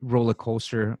my roller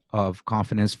coaster of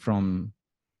confidence from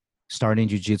starting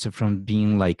jujitsu, from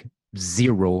being like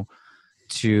zero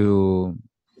to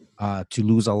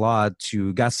lose a lot,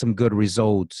 to got some good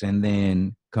results, and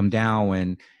then come down.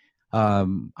 And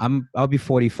I'll be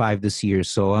 45 this year,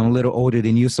 so I'm a little older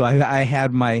than you. So I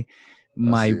had I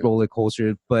my see. roller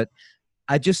coaster, but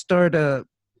I just started,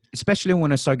 especially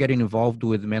when I start getting involved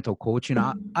with mental coaching.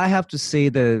 I have to say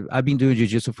that I've been doing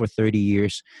jiu-jitsu for 30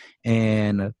 years.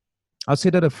 And I'll say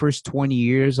that the first 20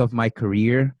 years of my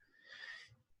career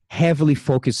heavily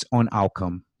focused on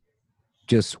outcome.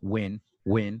 Just win,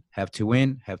 have to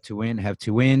win, have to win, have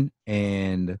to win.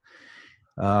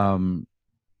 Um,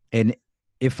 and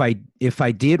if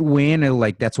I did win,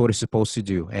 like that's what it's supposed to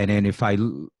do. And then if I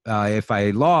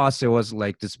lost, it was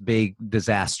like this big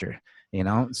disaster, you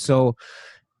know? So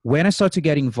when I started to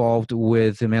get involved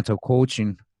with the mental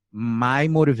coaching, my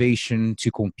motivation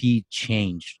to compete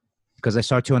changed because I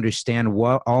started to understand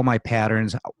what all my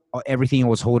patterns, everything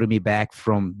was holding me back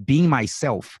from being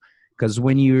myself. Because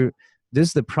this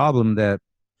is the problem, that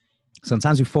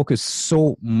sometimes you focus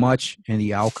so much in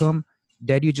the outcome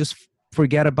that you just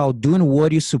forget about doing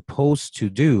what you're supposed to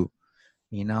do,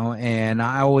 And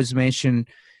I always mention,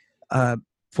 uh,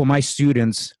 for my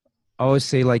students, I always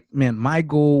say, like, man, my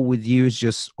goal with you is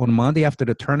just on Monday after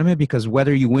the tournament, because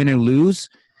whether you win or lose,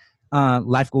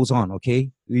 life goes on,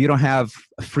 okay? You don't have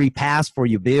a free pass for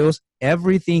your bills.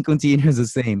 Everything continues the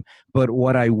same. But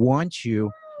what I want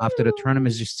you after the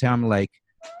tournament is just tell me, like,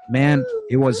 man,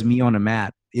 it was me on the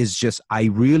mat. It's just, I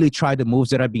really tried the moves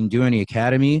that I've been doing in the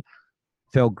academy.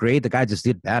 Felt great. The guy just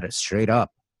did better, straight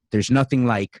up. There's nothing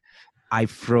like I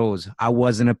froze. I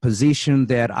was in a position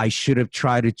that I should have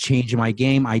tried to change my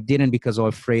game. I didn't, because I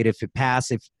was afraid if pass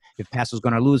was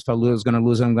going to lose, if I was going to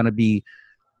lose, I'm going to be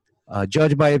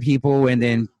judged by people, and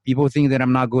then people think that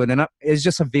I'm not good enough. It's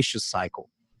just a vicious cycle,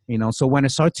 So when I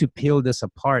started to peel this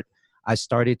apart, I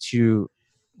started to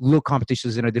look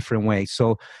competitions in a different way.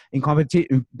 So in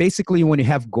competition, basically, when you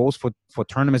have goals for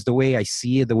tournaments, the way I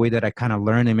see it, the way that I kind of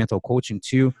learn in mental coaching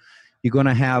too, you're going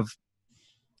to have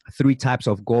three types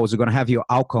of goals. You're going to have your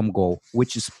outcome goal,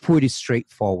 which is pretty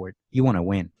straightforward. You want to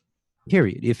win,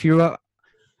 period. If you're a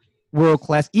world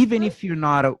class, even if you're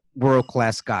not a world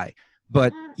class guy,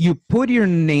 but you put your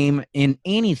name in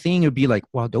anything, you'll be like,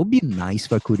 wow, that would be nice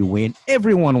if I could win.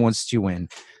 Everyone wants to win.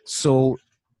 So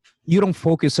you don't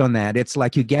focus on that. It's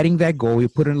like you're getting that goal, you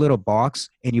put in a little box,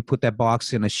 and you put that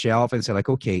box in a shelf and say, like,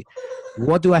 okay,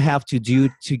 what do I have to do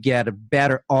to get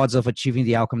better odds of achieving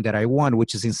the outcome that I want,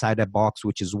 which is inside that box,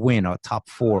 which is win or top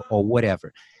 4 or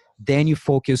whatever. Then you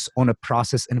focus on a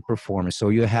process and performance. So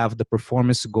you have the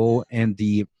performance goal and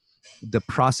the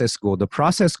process goal. The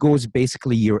process goal is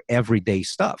basically your everyday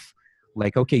stuff.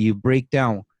 Like, okay, you break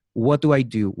down, what do I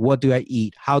do? What do I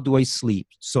eat? How do I sleep?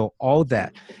 So all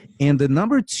that. And the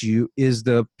number 2 is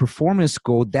the performance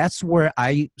goal. That's where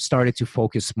I started to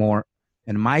focus more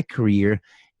in my career.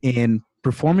 In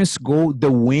performance goal,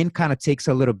 the win kind of takes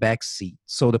a little backseat.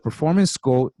 So the performance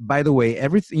goal, by the way,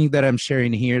 everything that I'm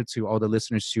sharing here to all the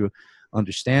listeners to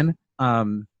understand,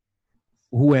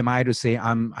 who am I to say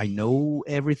I know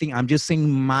everything? I'm just saying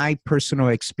my personal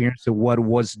experience of what I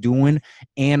was doing,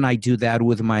 and I do that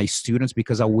with my students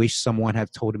because I wish someone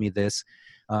had told me this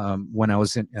when I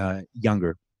was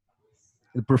younger.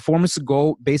 The performance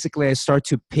goal, basically, I start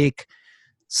to pick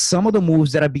some of the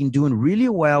moves that I've been doing really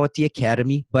well at the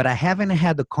academy, but I haven't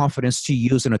had the confidence to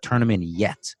use in a tournament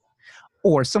yet.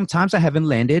 Or sometimes I haven't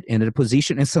landed in a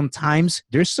position, and sometimes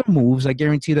there's some moves, I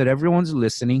guarantee that everyone's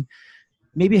listening,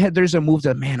 maybe there's a move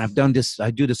that, man, I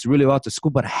do this really well at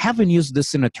school, but I haven't used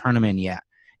this in a tournament yet.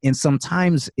 And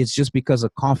sometimes it's just because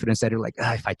of confidence that you're like,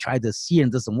 if I try this here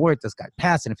and it doesn't work, this guy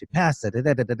passed, and if he passed,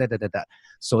 da.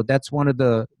 So that's one of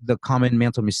the common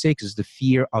mental mistakes, is the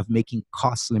fear of making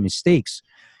costly mistakes.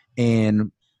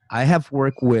 And I have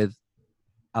worked with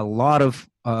a lot of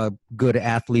good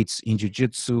athletes in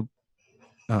jiu-jitsu,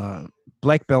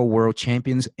 black belt world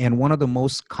champions, and one of the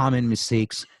most common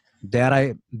mistakes that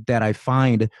I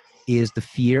find is the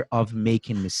fear of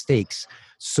making mistakes.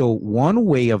 So one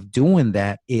way of doing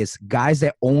that is guys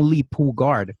that only pull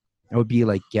guard. It would be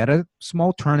like, get a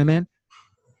small tournament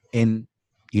and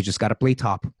you just got to play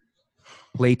top.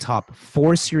 Play top.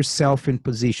 Force yourself in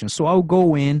position. So I'll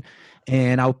go in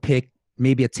and I'll pick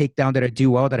maybe a takedown that I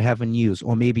do well that I haven't used,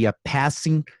 or maybe a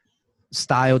passing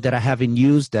style that I haven't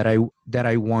used that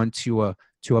I want to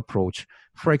approach.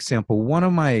 For example, one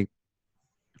of my,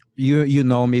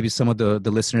 maybe some of the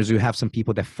listeners, you have some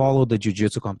people that follow the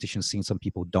jiu-jitsu competition scene, some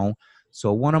people don't.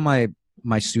 So one of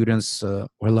my students,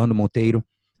 Orlando Monteiro,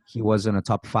 he was in the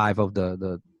top 5 of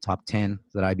the top 10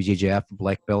 that IBJJF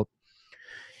black belt.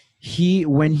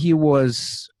 When he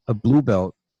was a blue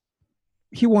belt,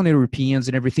 he won Europeans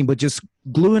and everything, but just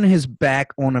gluing his back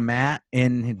on a mat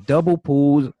and double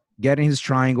pulls, getting his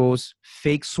triangles,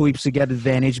 fake sweeps to get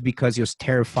advantage because he was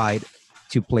terrified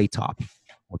to play top.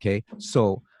 Okay,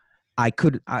 so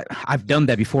I've done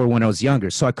that before when I was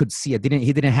younger, so I could see. He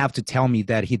didn't have to tell me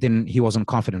that he wasn't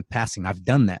confident passing. I've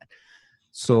done that.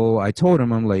 So I told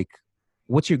him, I'm like,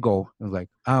 what's your goal? I was like,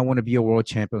 I want to be a world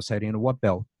champion. I said, in what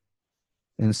belt?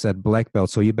 And said, black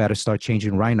belt. So you better start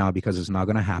changing right now because it's not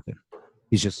going to happen.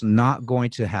 It's just not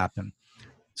going to happen.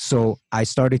 So I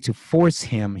started to force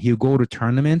him. He'll go to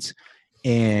tournaments,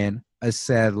 and I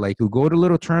said, like, you go to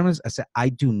little tournaments. I said, I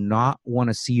do not want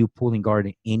to see you pulling guard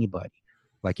in anybody.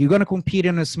 Like, you're going to compete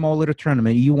in a small little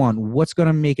tournament. You want, what's going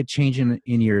to make a change in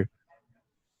your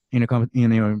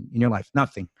life?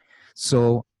 Nothing.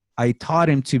 So I taught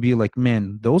him to be like,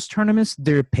 man, those tournaments,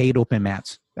 they're paid open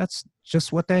mats. That's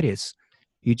just what that is.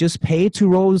 You just pay to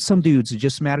roll with some dudes. It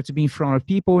just matter to be in front of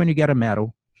people, and you get a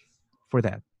medal for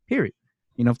that. Period.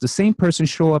 You know, if the same person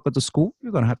show up at the school,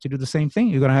 you're gonna have to do the same thing.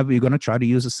 You're gonna try to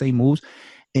use the same moves,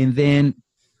 and then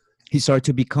he started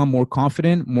to become more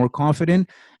confident,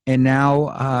 and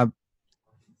now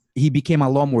he became a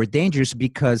lot more dangerous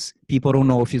because people don't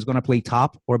know if he's gonna play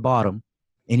top or bottom,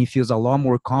 and he feels a lot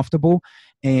more comfortable.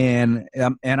 And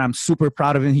I'm super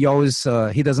proud of him. He always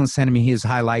he doesn't send me his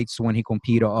highlights when he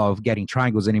competes of getting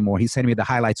triangles anymore. He sent me the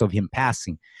highlights of him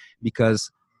passing, because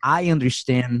I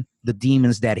understand the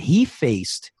demons that he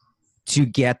faced to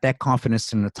get that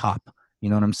confidence in the top. You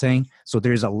know what I'm saying? So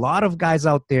there's a lot of guys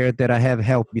out there that I have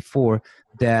helped before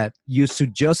that used to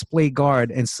just play guard,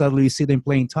 and suddenly you see them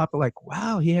playing top. Like,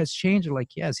 wow, he has changed.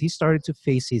 Like, yes, he started to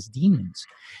face his demons.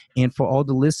 And for all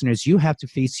the listeners, you have to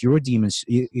face your demons.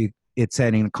 It's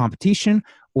in competition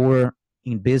or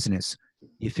in business.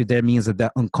 If that means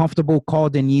that uncomfortable call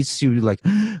that needs to, like,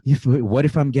 what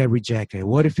if I'm get rejected?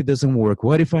 What if it doesn't work?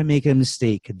 What if I make a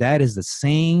mistake? That is the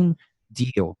same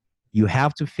deal. You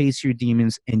have to face your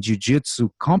demons, and jiu-jitsu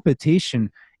competition,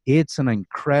 it's an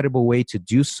incredible way to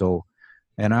do so.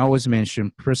 And I always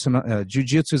mention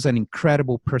jiu-jitsu is an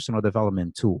incredible personal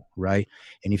development tool, right?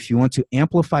 And if you want to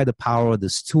amplify the power of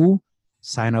this tool,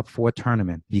 sign up for a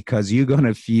tournament, because you're going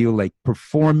to feel like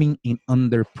performing in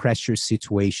under pressure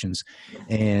situations.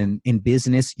 And in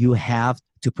business, you have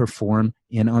to perform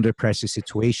in under pressure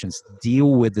situations.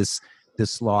 Deal with this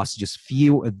loss. Just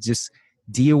deal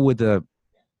with the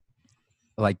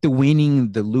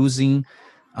winning, the losing.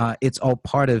 It's all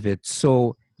part of it.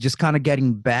 So just kind of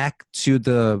getting back to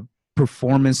the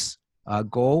performance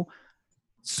goal.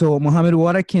 So Mohamed,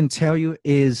 what I can tell you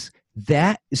is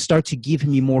that start to give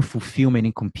me more fulfillment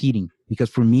in competing. Because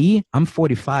for me, I'm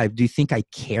 45. Do you think I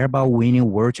care about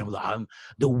winning world?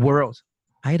 The world?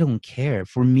 I don't care.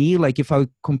 For me, like if I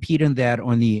compete in that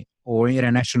or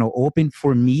international open,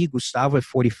 for me, Gustavo at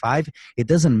 45, it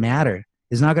doesn't matter.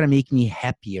 It's not going to make me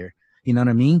happier. You know what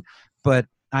I mean? But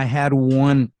I had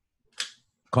one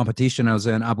competition. I was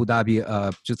in Abu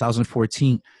Dhabi,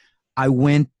 2014. I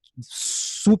went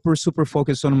super, super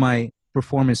focused on my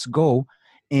performance goal.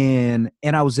 And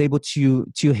I was able to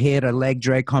hit a leg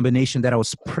drag combination that I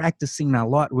was practicing a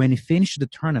lot. When he finished the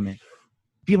tournament,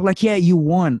 people were like, yeah, you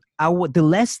won. The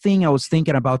last thing I was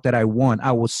thinking about that I won,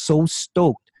 I was so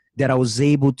stoked that I was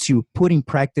able to put in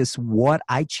practice what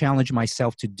I challenged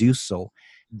myself to do so.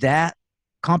 That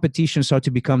competition started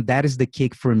to become, that is the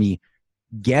kick for me.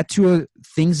 Get to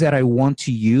things that I want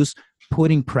to use,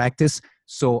 put in practice,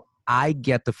 so I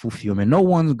get the fulfillment. No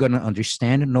one's going to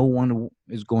understand. No one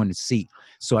is going to see.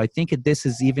 So I think this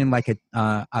is even like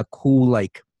a cool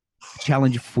like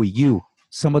challenge for you.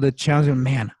 Some of the challenges,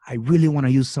 man, I really want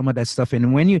to use some of that stuff. And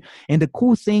the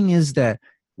cool thing is that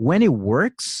when it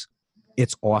works,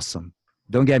 it's awesome.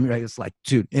 Don't get me right. It's like,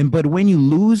 dude. But when you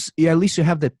lose, at least you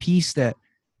have the piece that,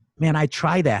 man, I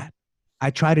tried that.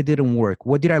 It didn't work.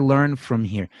 What did I learn from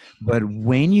here? But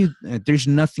when there's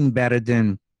nothing better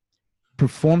than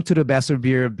perform to the best of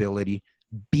your ability,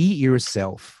 be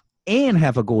yourself, and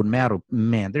have a gold medal.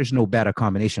 Man, there's no better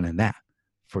combination than that,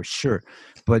 for sure.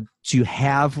 But to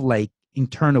have like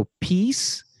internal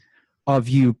peace of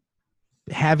you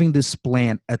having this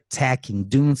plan, attacking,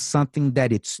 doing something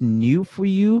that it's new for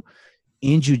you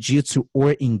in jiu-jitsu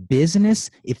or in business,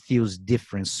 it feels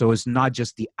different. So it's not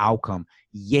just the outcome.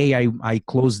 Yay, I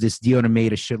closed this deal and I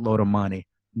made a shitload of money.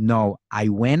 No, I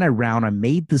went around, I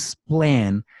made this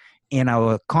plan, and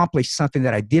I accomplished something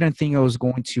that I didn't think I was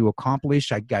going to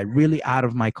accomplish. I got really out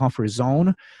of my comfort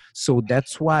zone. So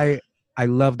that's why I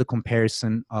love the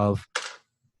comparison of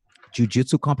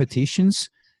jiu-jitsu competitions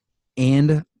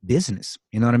and business.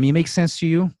 You know what I mean? It makes sense to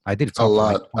you? I did talk A for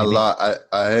like lot, 20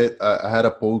 minutes. I had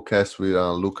a podcast with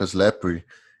Lucas Lepre,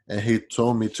 and he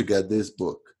told me to get this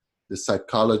book, The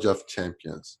Psychology of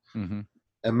Champions. Mm-hmm.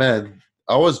 And man,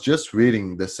 I was just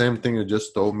reading the same thing you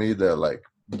just told me, that like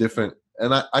different,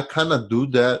 and I kind of do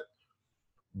that,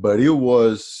 but it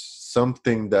was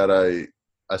something that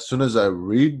as soon as I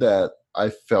read that, I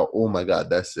felt, oh my God,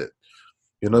 that's it.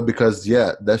 You know, because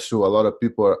yeah, that's true. A lot of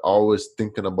people are always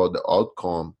thinking about the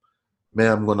outcome.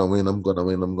 Man, I'm gonna win.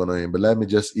 But let me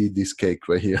just eat this cake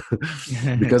right here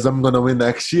because I'm gonna win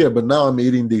next year. But now I'm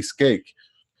eating this cake.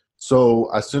 So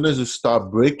as soon as you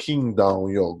start breaking down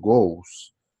your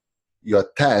goals, your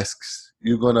tasks,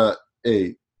 you're gonna,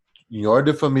 hey, in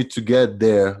order for me to get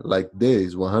there like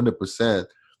this, 100%,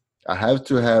 I have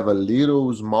to have a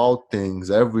little small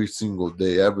things every single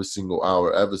day, every single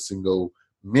hour, every single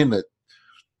minute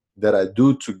that I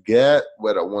do to get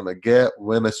what I want to get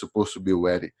when I'm supposed to be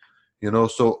ready. You know,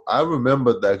 so I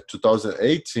remember that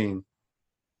 2018,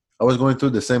 I was going through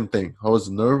the same thing. I was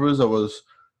nervous. I was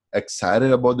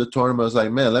excited about the tournament. I was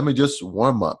like, man, let me just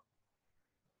warm up.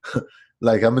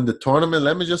 Like, I'm in the tournament,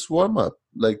 let me just warm up.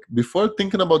 Like, before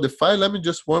thinking about the fight, let me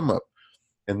just warm up.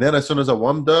 And then as soon as I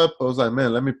warmed up, I was like,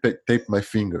 man, let me tape my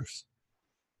fingers.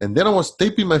 And then I was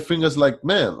taping my fingers like,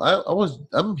 man,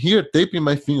 I'm here taping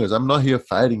my fingers. I'm not here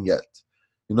fighting yet.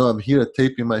 You know, I'm here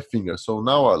taping my fingers. So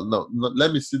now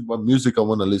let me see what music I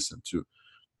want to listen to.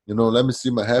 You know, let me see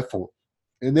my headphone.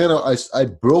 And then I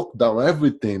broke down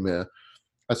everything, man.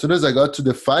 As soon as I got to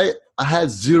the fight, I had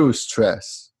zero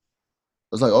stress.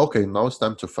 I was like, okay, now it's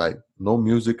time to fight. No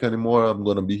music anymore. I'm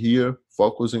going to be here,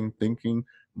 focusing, thinking.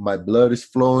 My blood is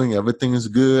flowing. Everything is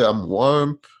good. I'm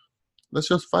warm. Let's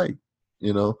just fight,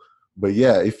 you know? But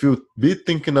yeah, if you be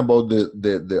thinking about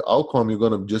the outcome, you're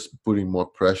going to just putting more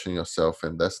pressure on yourself,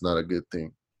 and that's not a good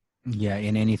thing. Yeah,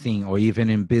 in anything, or even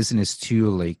in business too,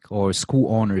 like, or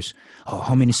school owners. Oh,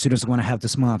 how many students are going to have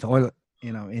this month? Or,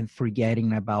 and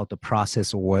forgetting about the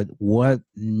process or what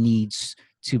needs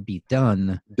to be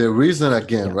done. The reason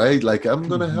again, Yeah. right? Like, I'm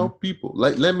going to help people.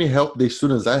 Like, let me help the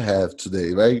students I have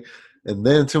today, right? And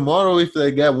then tomorrow, if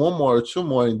they get one more or two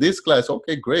more in this class,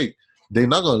 okay, great. They're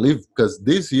not going to leave because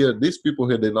this year, these people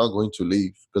here, they're not going to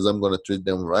leave because I'm going to treat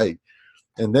them right.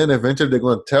 And then eventually they're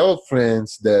going to tell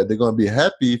friends that they're going to be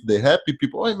happy. If they're happy,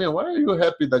 people, oh, man, why are you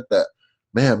happy like that?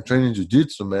 Man, I'm training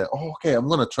jiu-jitsu, man. Oh, okay, I'm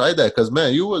going to try that because,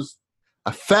 man, you was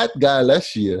a fat guy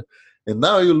last year, and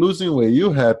now you're losing weight.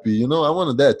 You happy. You know, I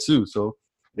wanted that too. So,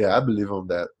 yeah, I believe on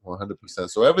that 100%.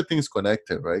 So everything's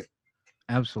connected, right?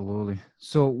 Absolutely.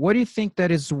 So what do you think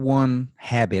that is one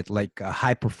habit, like a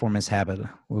high performance habit,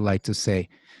 we like to say,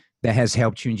 that has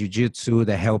helped you in jiu-jitsu,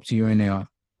 that helped you in your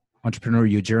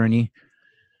entrepreneurial journey?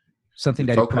 Something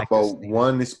You that you talk practice about daily.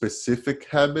 one specific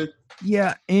habit.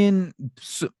 Yeah, and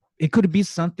so it could be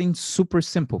something super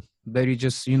simple that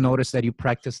you notice that you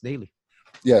practice daily.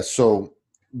 Yeah, so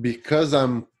because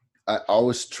I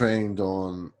always trained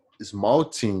on small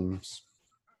teams,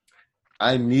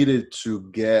 I needed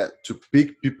to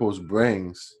pick people's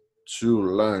brains to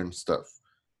learn stuff.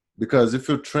 Because if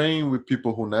you train with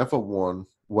people who never won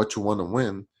what you want to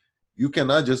win, you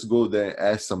cannot just go there and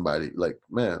ask somebody, like,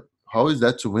 man, how is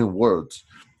that to win worlds?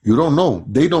 You don't know.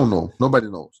 They don't know. Nobody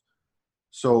knows.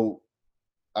 So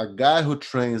a guy who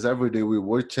trains every day with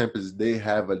world champions, they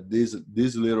have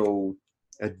this little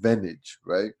advantage,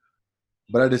 right?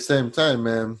 But at the same time,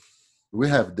 man, we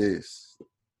have this,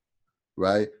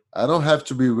 right? I don't have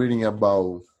to be reading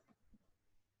about,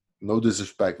 no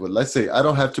disrespect, but let's say I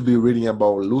don't have to be reading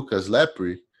about Lucas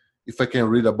Lepre if I can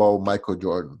read about Michael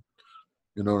Jordan.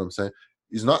 You know what I'm saying?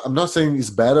 I'm not saying it's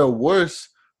better or worse,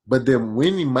 but the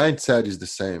winning mindset is the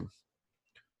same.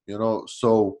 You know,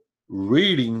 so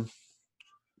reading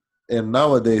and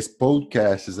nowadays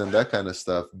podcasts and that kind of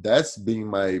stuff, that's been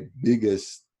my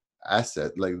biggest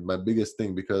asset, like my biggest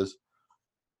thing, because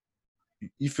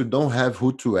if you don't have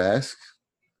who to ask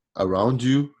around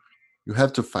you, you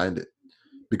have to find it.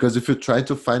 Because if you try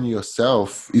to find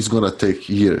yourself, it's going to take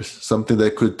years. Something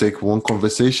that could take one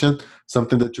conversation,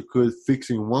 something that you could fix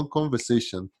in one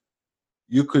conversation,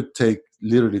 you could take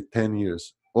literally 10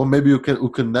 years. Or maybe you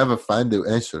can never find the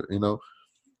answer, you know.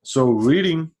 So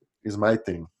reading is my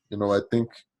thing. You know, I think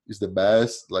it's the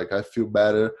best. Like, I feel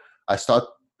better. I start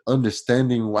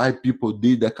understanding why people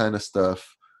did that kind of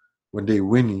stuff when they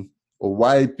winning, or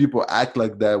why people act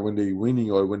like that when they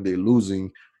winning or when they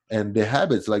losing. And the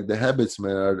habits,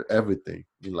 man, are everything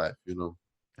in life, you know.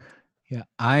 Yeah,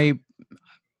 I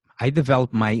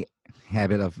developed my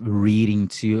habit of reading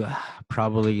to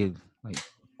probably like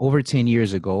over 10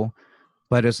 years ago,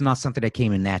 but it's not something that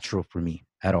came in natural for me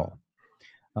at all.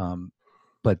 Um,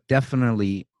 but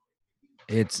definitely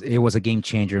it was a game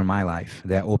changer in my life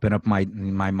that opened up my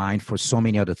mind for so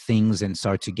many other things and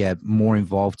start to get more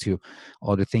involved to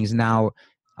other things. Now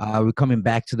we're coming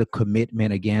back to the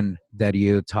commitment again that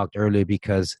you talked earlier,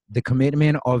 because the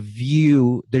commitment of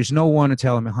you, there's no one to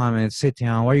tell him, Mohammed, sit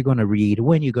down, what are you going to read,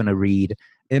 when you're going to read,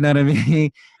 you know what I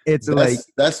mean? It's like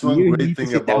That's one you great need to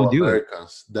thing sit down and about do it.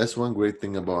 Americans. That's one great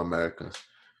thing about Americans.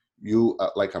 You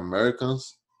like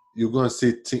Americans, you're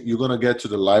gonna get to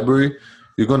the library,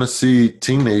 you're gonna see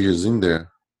teenagers in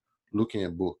there looking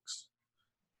at books.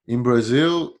 In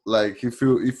Brazil, like, if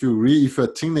you're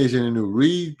a teenager and you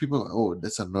read, people are like, oh,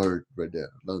 that's a nerd right there.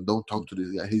 No, don't talk to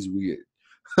this guy, he's weird.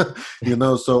 You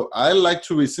know, so I like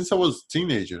to read since I was a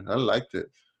teenager. I liked it.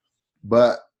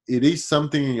 But it is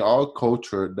something in our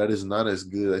culture that is not as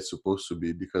good as it's supposed to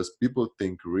be, because people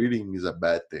think reading is a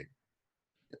bad thing.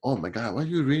 Oh my God, what are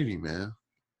you reading, man?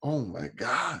 Oh my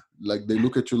God. Like, they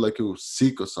look at you like you're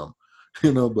sick or something.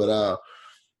 You know, but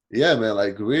Yeah, man,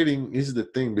 like reading is the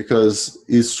thing because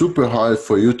it's super hard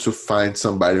for you to find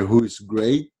somebody who is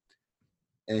great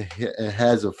and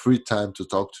has a free time to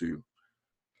talk to you.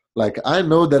 Like I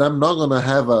know that I'm not gonna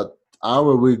have a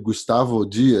hour with with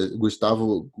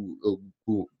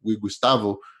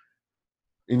Gustavo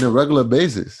in a regular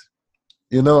basis.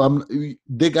 You know,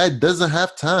 the guy doesn't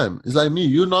have time. It's like me.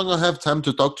 You're not gonna have time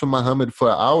to talk to Mahamed for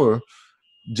an hour,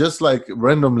 just like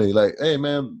randomly. Like, hey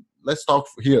man, let's talk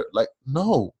here. Like,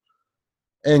 no.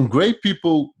 And great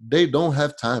people, they don't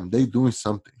have time. They doing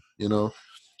something. You know.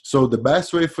 So the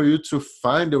best way for you to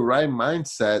find the right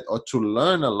mindset or to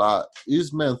learn a lot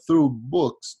is, man, through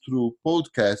books, through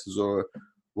podcasts or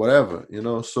whatever. You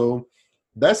know. So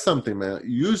that's something, man.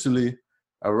 Usually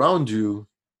around you,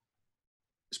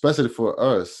 especially for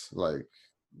us, like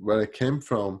where I came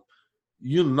from,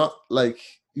 you're not like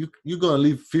you're gonna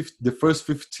live the first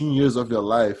 15 years of your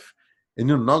life, and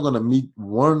you're not gonna meet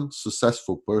one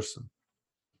successful person.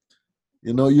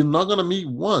 You know, you're not gonna meet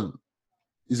one.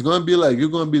 It's gonna be like you're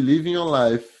gonna be living your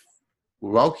life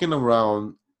walking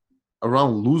around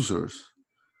losers.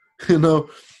 You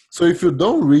know, so if you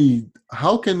don't read,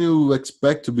 how can you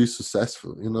expect to be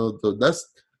successful? You know, that's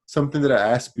something that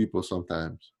I ask people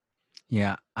sometimes.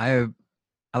 Yeah, I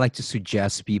like to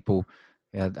suggest people.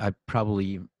 I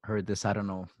probably heard this, I don't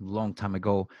know, a long time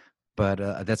ago, but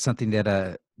that's something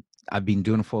that I've been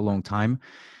doing for a long time.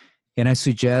 And I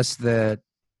suggest that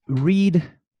read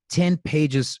 10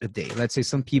 pages a day. Let's say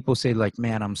some people say like,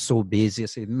 man, I'm so busy. I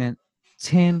say, man,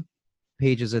 10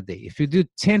 pages a day. If you do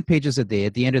 10 pages a day,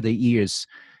 at the end of the year is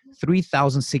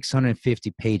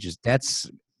 3,650 pages. That's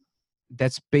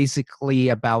basically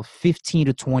about 15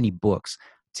 to 20 books.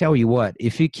 Tell you what,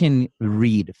 if you can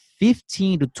read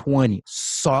 15 to 20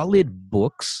 solid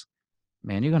books,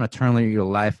 man, you're going to turn your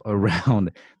life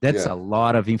around. That's Yeah. a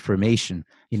lot of information,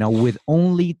 with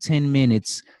only 10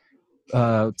 minutes,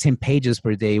 10 pages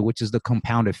per day, which is the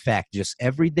compound effect. Just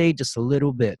every day, just a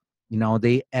little bit,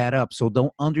 they add up. So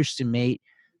don't underestimate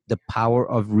the power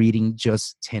of reading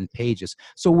just 10 pages.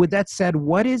 So with that said,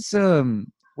 what is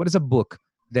a book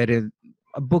that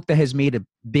has made a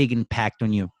big impact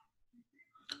on you?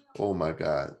 Oh my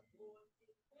God.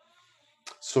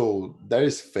 So there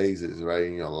is phases, right,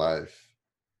 in your life.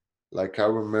 Like I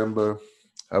remember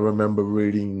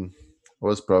reading. I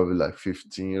was probably like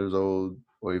 15 years old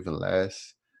or even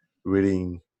less,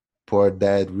 reading Poor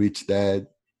Dad, Rich Dad.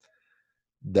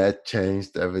 That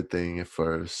changed everything at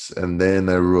first, and then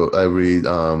I read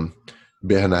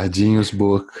Bernardinho's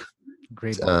book.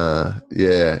 Great book.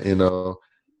 Yeah,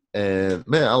 and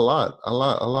man, a lot.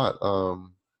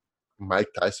 Mike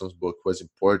Tyson's book was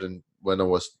important when I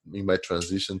was in my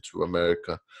transition to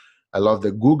America. I love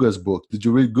the Guga's book. Did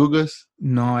you read Guga's?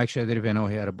 No, actually, I didn't even know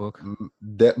he had a book.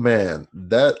 That man,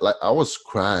 that like I was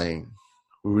crying,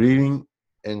 reading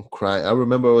and crying. I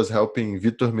remember I was helping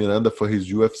Vitor Miranda for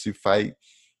his UFC fight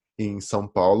in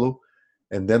São Paulo,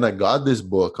 and then I got this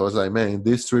book. I was like, man, in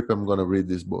this trip, I'm gonna read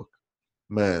this book.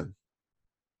 Man,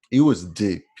 it was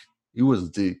deep. It was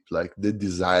deep. Like the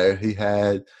desire he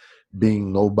had,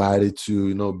 being nobody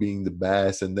to being the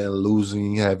best, and then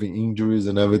losing, having injuries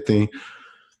and everything.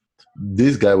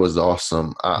 This guy was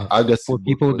awesome. Agassi For book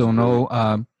people who was don't great. know,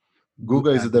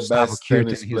 Guga is the Gustavo best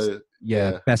tennis Kirten, he's player.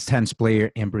 yeah Yeah, best tennis player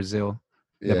in Brazil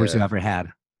that Brazil yeah, ever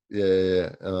had. yeah.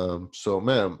 So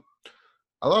man,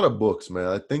 a lot of books, man.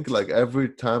 I think like every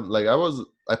time, like I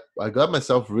got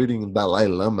myself reading Dalai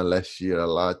Lama last year a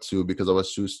lot too because I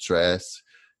was too stressed,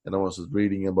 and I was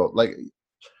reading about like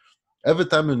every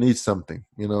time you need something,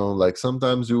 like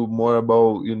sometimes you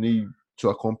need to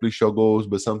accomplish your goals,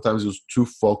 but sometimes you're too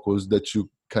focused that you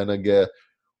kind of get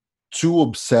too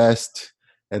obsessed,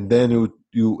 and then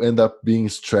you end up being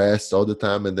stressed all the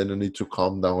time, and then you need to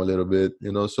calm down a little bit,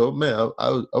 So man,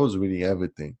 I was reading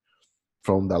everything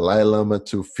from Dalai Lama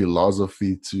to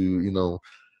philosophy to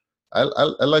I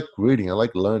like reading, I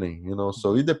like learning,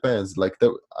 So it depends. Like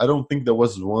I don't think there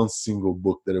was one single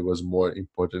book that it was more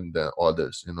important than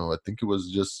others. I think it was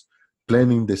just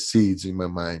planting the seeds in my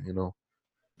mind.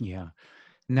 Yeah.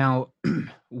 Now,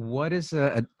 what's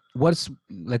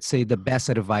let's say the best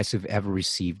advice you've ever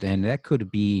received, and that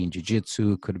could be in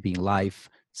jiu-jitsu, could be in life,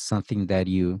 something that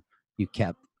you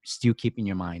kept still keep in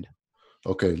your mind.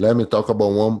 Okay, let me talk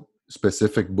about one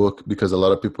specific book because a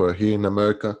lot of people are here in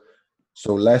America.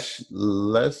 So last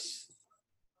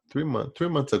 3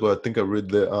 months ago, I think I read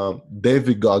the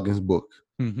David Goggins book.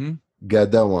 Mm-hmm.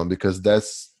 Get that one because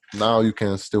that's now you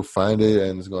can still find it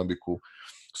and it's gonna be cool.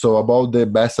 So about the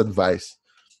best advice,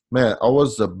 man, I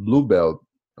was a blue belt.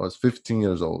 I was 15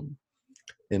 years old,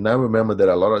 and I remember that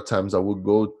a lot of times I would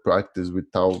go practice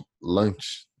without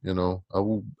lunch.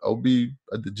 I'll be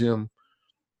at the gym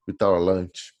with our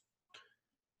lunch,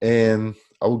 and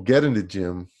I will get in the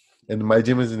gym. And my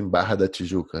gym is in Barra da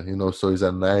Tijuca, so it's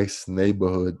a nice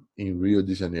neighborhood in Rio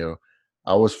de Janeiro.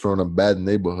 I was from a bad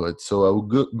neighborhood, so I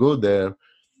would go there,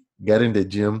 get in the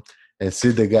gym, and see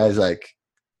the guys like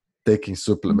taking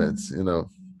supplements.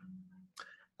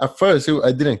 At first,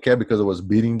 I didn't care because I was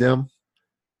beating them,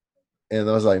 and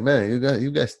I was like, man,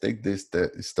 you guys take this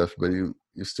stuff, but you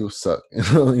still suck,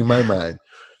 in my mind.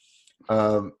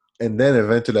 And then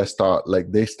eventually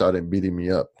they started beating me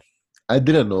up. I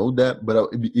didn't know that, but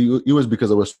it was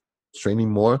because I was training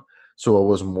more, so I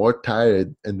was more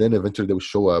tired, and then eventually they would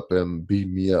show up and beat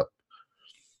me up.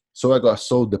 So I got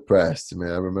so depressed,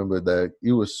 man. I remember that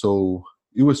it was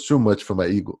too much for my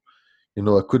ego.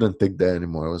 I couldn't take that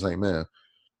anymore. I was like, man,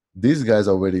 these guys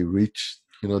already rich.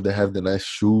 They have the nice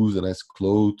shoes, the nice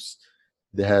clothes,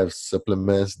 they have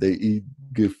supplements, they eat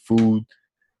good food,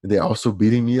 and they're also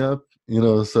beating me up.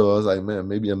 So I was like, man,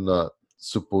 maybe I'm not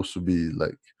supposed to be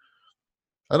like,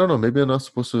 I don't know, maybe I'm not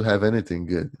supposed to have anything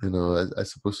good. I'm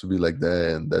supposed to be like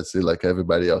that, and that's it, like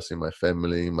everybody else in my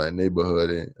family, in my neighborhood.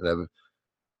 And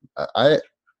I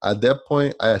at that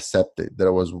point, I accepted that I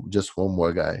was just one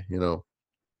more guy.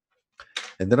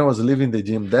 And then I was leaving the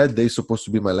gym that day, supposed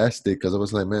to be my last day, because I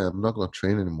was like, man, I'm not gonna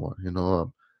train anymore.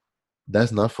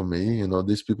 That's not for me.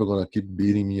 These people are gonna keep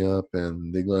beating me up,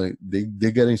 and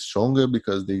they're getting stronger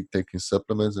because they taking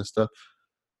supplements and stuff.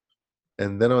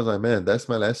 And then I was like, man, that's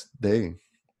my last day.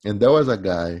 And there was a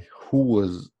guy he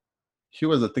was,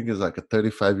 I think, is like a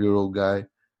 35-year-old guy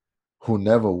who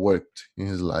never worked in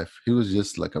his life. He was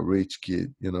just like a rich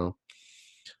kid. And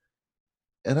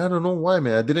I don't know why,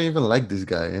 man. I didn't even like this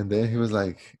guy. And then he was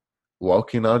like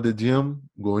walking out the gym,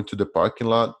 going to the parking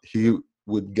lot. He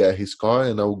would get his car,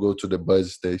 and I would go to the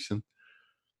bus station.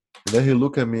 And then he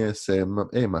looked at me and said,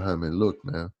 hey, Mohammed, look,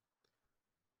 man,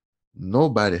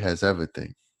 nobody has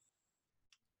everything.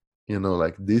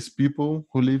 Like these people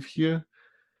who live here,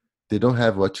 they don't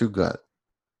have what you got.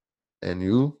 And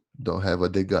you don't have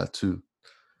what they got too.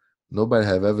 Nobody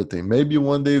have everything. Maybe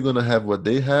one day you're gonna have what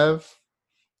they have,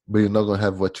 but you're not gonna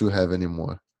have what you have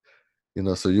anymore.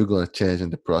 So you're gonna change in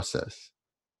the process.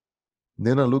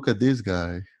 Then I look at this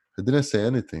guy. I didn't say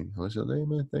anything. I was just like, hey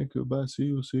man, thank you, bye,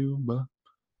 see you, bye.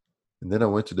 And then I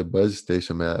went to the bus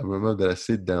station, man. I remember that I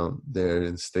sit down there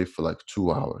and stay for like 2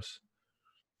 hours.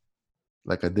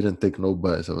 Like I didn't take no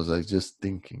bus. I was like just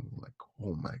thinking, like,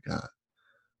 oh my God,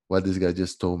 what this guy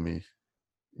just told me,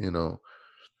 you know.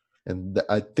 And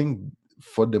I think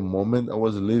for the moment I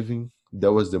was living,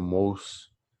 that was the most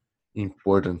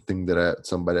important thing that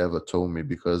somebody ever told me,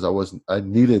 because I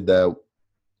needed that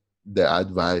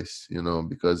advice,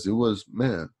 because it was,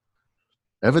 man,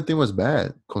 everything was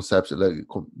bad. Conception, like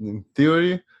in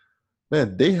theory,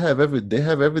 man, they have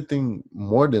everything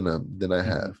more than I Mhm.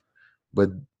 have,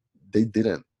 but they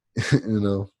didn't, you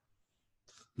know.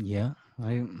 Yeah,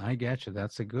 I get you.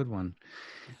 That's a good one.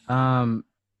 Um,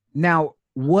 Now,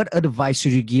 what advice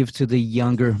should you give to the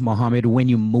younger Mohammed when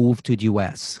you move to the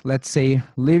US? Let's say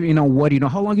live,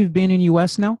 how long you've been in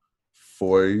US now?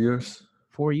 4 years.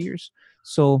 4 years.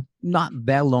 So not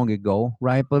that long ago,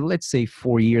 right? But let's say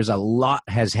 4 years, a lot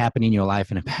has happened in your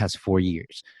life in the past 4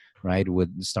 years, right?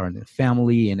 With starting a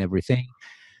family and everything.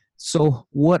 So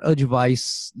what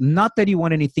advice, not that you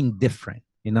want anything different,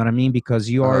 you know what I mean? Because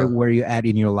you are Uh-huh. where you're at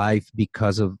in your life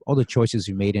because of all the choices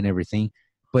you made and everything.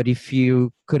 But if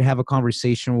you could have a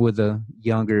conversation with a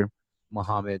younger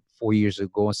Muhammad 4 years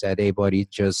ago and said, hey, buddy,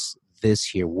 just this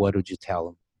here, what would you tell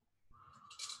him?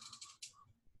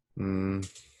 Mm.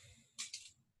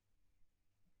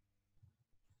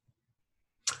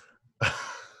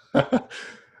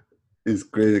 It's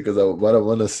crazy because what I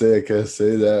want to say, I can't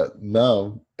say that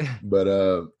now. But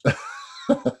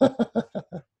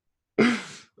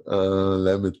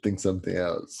let me think something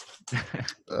else.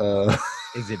 Uh,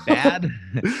 Is it bad?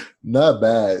 not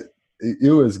bad.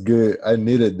 It was good. I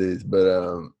needed this, but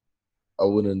I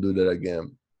wouldn't do that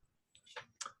again.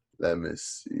 Let me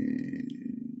see.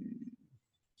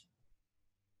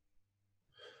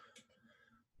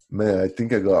 Man, I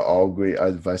think I got all great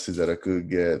advices that I could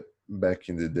get back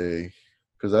in the day,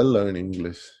 because I learned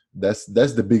English. That's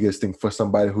the biggest thing for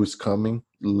somebody who's coming.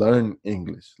 Learn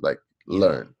English, like Yeah.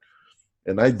 learn,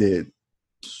 and I did.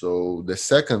 So the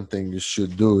second thing you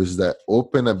should do is that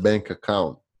open a bank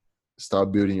account,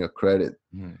 start building your credit,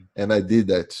 Hmm. and I did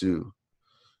that too.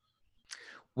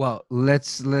 Well,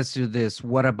 let's do this.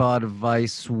 What about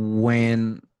advice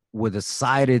when we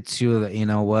decided to, you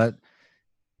know what,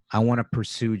 I want to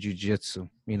pursue jujitsu.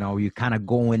 You kind of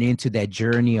going into that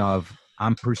journey of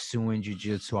I'm pursuing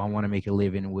jujitsu. I want to make a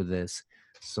living with this.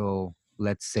 So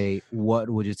let's say, what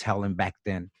would you tell him back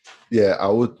then? Yeah, I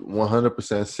would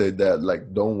 100% say that,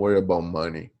 like, don't worry about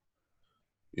money.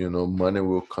 Money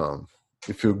will come.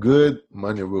 If you're good,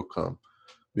 money will come.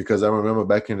 Because I remember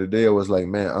back in the day, I was like,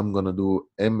 man, I'm going to do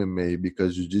MMA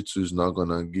because jiu-jitsu is not going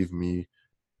to give me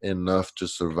enough to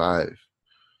survive.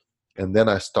 And then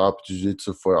I stopped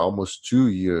jiu-jitsu for almost 2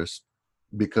 years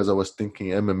because I was thinking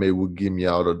MMA would get me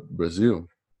out of Brazil.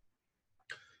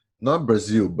 Not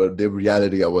Brazil, but the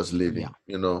reality I was Yeah.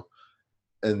 living.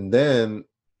 And then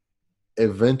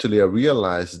eventually I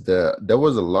realized that there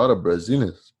was a lot of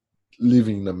Brazilians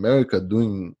living in America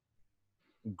doing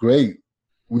great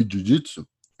with jiu-jitsu.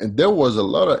 And there was a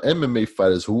lot of MMA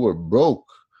fighters who were broke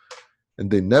and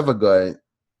they never got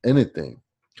anything.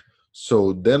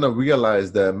 So then I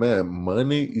realized that, man,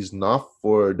 money is not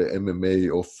for the MMA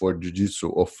or for jiu-jitsu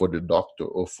or for the doctor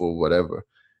or for whatever.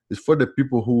 It's for the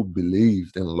people who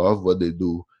believe and love what they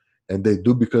do. And they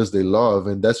do because they love,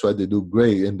 and that's why they do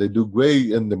great. And they do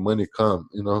great and the money come.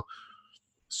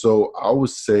 So I would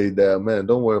say that, man,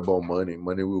 don't worry about money.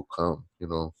 Money will come.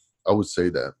 I would say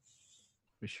that.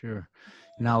 For sure.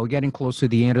 Now we're getting close to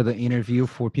the end of the interview.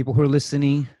 For people who are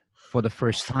listening for the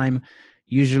first time,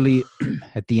 usually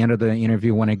at the end of the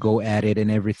interview, when I go at it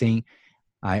and everything,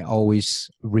 I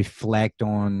always reflect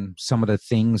on some of the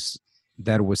things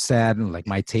that was said, like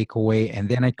my takeaway, and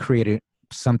then I created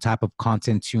some type of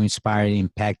content to inspire,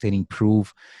 impact, and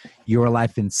improve your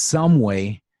life in some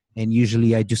way. And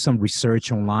usually I do some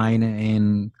research online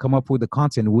and come up with the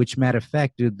content, which matter of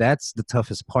fact, dude, that's the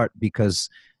toughest part, because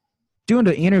doing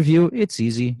the interview, it's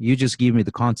easy. You just give me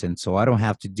the content, so I don't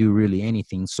have to do really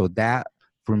anything. So that,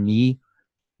 for me,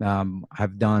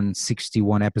 I've done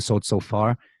 61 episodes so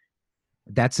far.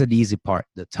 That's an easy part.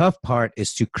 The tough part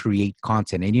is to create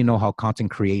content. And you know how content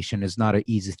creation is not an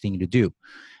easy thing to do.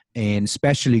 And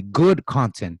especially good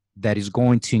content that is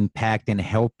going to impact and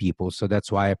help people. So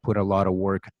that's why I put a lot of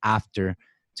work after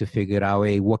to figure out,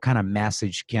 hey, what kind of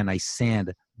message can I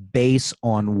send based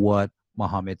on what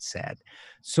Mahamed said.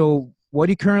 So what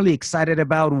are you currently excited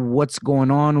about? What's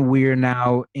going on? We're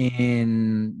now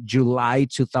in July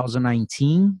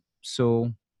 2019.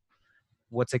 So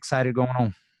what's excited going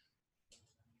on?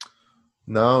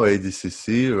 Now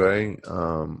ADCC, right?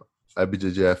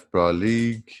 IBJJF Pro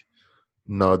League.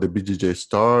 Now the BJJ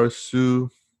Stars too.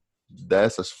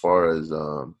 That's as far as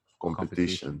Competition.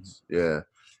 competitions. Yeah.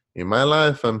 In my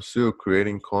life, I'm still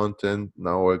creating content,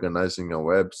 now organizing a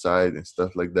website and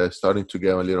stuff like that, starting to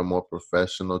get a little more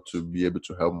professional to be able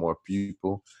to help more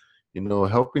people.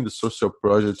 Helping the social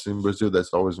projects in Brazil,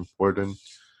 that's always important.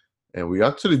 And we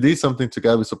actually did something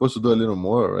together. We're supposed to do a little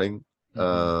more, right?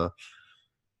 Mm-hmm.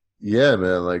 Yeah,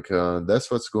 man, like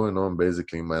that's what's going on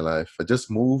basically in my life. I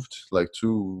just moved like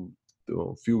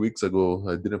a few weeks ago.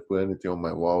 I didn't put anything on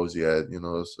my walls yet,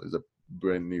 so it's a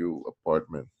brand new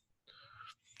apartment.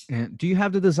 And do you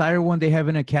have the desire one day have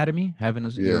an academy, having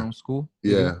your Yeah, own school?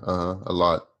 You do? yeah, a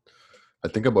lot. I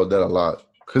think about that a lot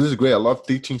because it's great. I love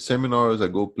teaching seminars. I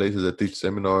go places, I teach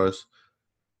seminars,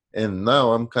 and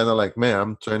now I'm kind of like, man,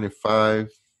 I'm 25.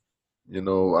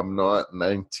 I'm not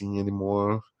 19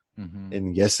 anymore. Mm-hmm.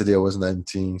 And yesterday I was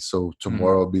 19, so Mm-hmm.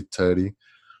 tomorrow I'll be 30.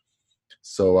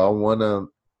 So I wanna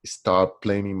start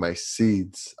planting my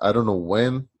seeds. I don't know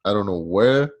when, I don't know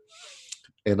where,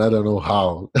 and I don't know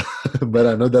how, but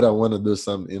I know that I want to do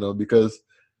something, because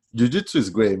jiu-jitsu is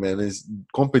great, man. It's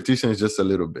competition is just a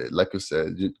little bit, like you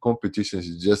said. Competition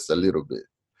is just a little bit,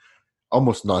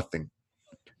 almost nothing.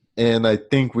 And I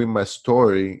think with my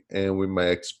story and with my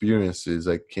experiences,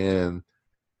 I can,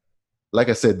 like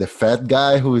I said, the fat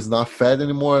guy who is not fat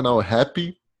anymore, now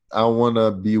happy. I want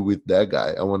to be with that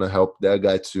guy. I want to help that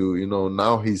guy to,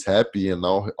 now he's happy and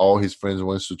now all his friends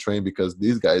wants to train because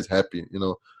this guy is happy.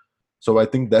 So I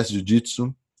think that's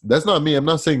jiu-jitsu. That's not me. I'm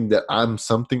not saying that I'm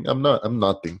something. I'm not. I'm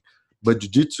nothing. But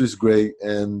jiu-jitsu is great,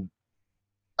 and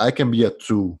I can be a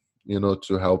tool,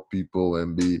 to help people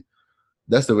and be.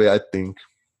 That's the way I think.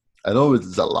 I know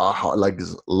it's a lot hard, like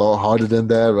it's a lot harder than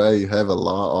that, right? You have a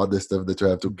lot of other stuff that you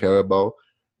have to care about.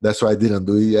 That's why I didn't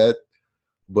do it yet.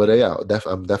 But yeah,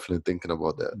 I'm definitely thinking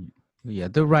about that. Yeah,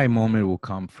 the right moment will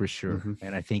come for sure. Hmm.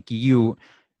 And I think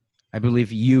I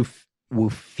believe you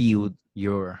will feel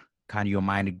your kind of your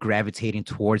mind gravitating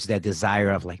towards that desire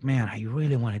of like, man, I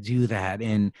really want to do that.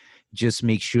 And just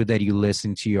make sure that you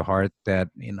listen to your heart, that,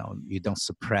 you don't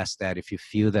suppress that. If you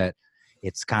feel that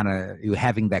it's kind of you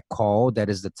having that call, that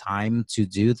is the time to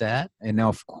do that. And now,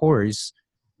 of course,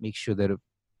 make sure that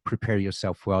prepare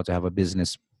yourself well to have a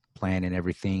business plan and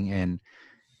everything. And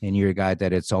you're a guy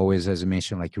that it's always, as I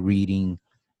mentioned, like reading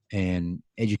and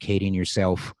educating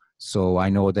yourself. So I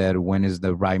know that when is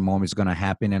the right moment is going to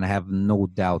happen, and I have no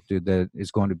doubt, dude, that it's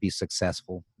going to be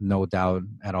successful. No doubt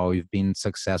at all. You've been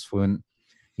successful in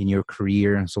your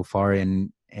career so far,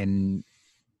 and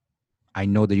I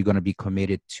know that you're going to be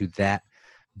committed to that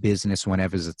business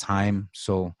whenever it's the time.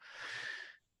 So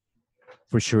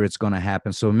for sure it's going to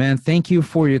happen. So man, thank you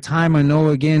for your time. I know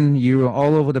again you're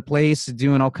all over the place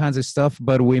doing all kinds of stuff,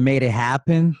 but we made it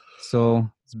happen. So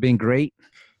it's been great.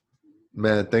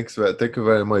 Man, thank you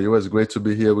very much. It was great to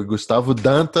be here with Gustavo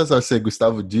Dantas. I said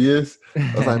Gustavo Diaz.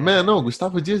 I was like, man, no,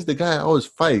 Gustavo Diaz is the guy I always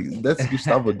fight. That's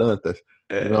Gustavo Dantas.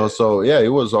 So yeah, it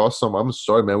was awesome. I'm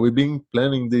sorry, man. We've been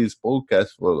planning these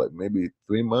podcasts for like maybe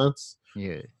 3 months.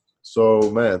 Yeah. So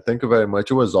man, thank you very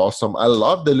much. It was awesome. I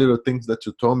love the little things that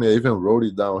you told me. I even wrote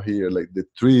it down here, like the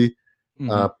 3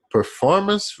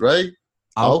 performance, right?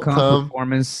 Outcome,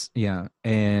 performance, yeah.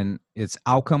 And it's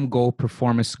outcome, goal,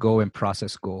 performance, goal, and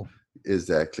process goal.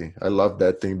 Exactly. I love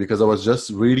that thing because I was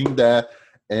just reading that,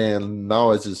 and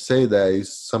now as you say that,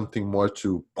 it's something more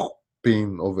to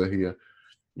pin over here,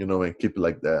 and keep it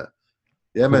like that.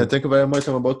 Yeah, man. Thank you very much.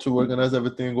 I'm about to organize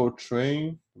everything and go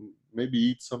train, maybe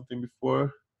eat something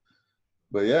before.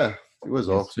 But yeah, it was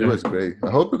awesome. It was great.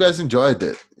 I hope you guys enjoyed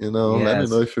it. Let me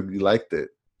know if you liked it.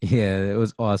 Yeah, it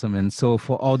was awesome. And so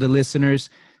for all the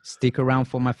listeners, stick around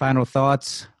for my final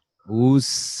thoughts.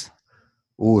 Oos.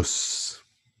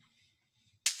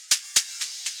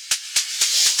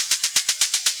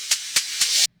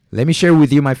 Let me share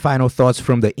with you my final thoughts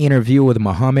from the interview with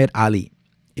Mahamed Ali.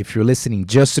 If you're listening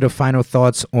just to the final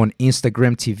thoughts on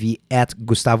Instagram TV at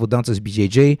Gustavo Dantas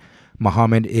BJJ,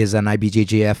 Mahamed is an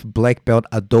IBJJF black belt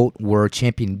adult world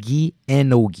champion gi and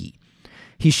no gi.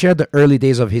 He shared the early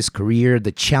days of his career,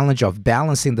 the challenge of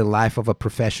balancing the life of a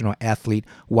professional athlete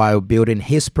while building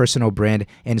his personal brand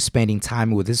and spending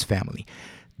time with his family.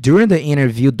 During the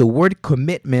interview, the word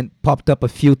commitment popped up a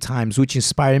few times, which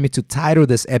inspired me to title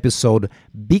this episode,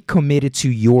 Be Committed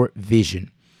to Your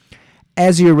Vision.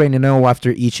 As you already know, after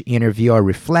each interview, I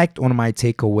reflect on my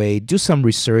takeaway, do some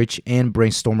research, and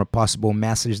brainstorm a possible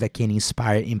message that can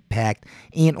inspire, impact,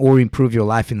 and or improve your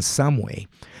life in some way.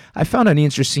 I found an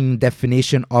interesting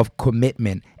definition of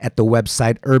commitment at the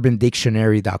website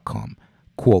urbandictionary.com.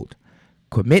 Quote,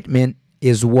 commitment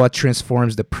is what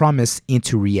transforms the promise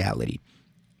into reality.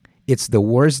 It's the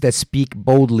words that speak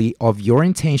boldly of your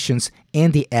intentions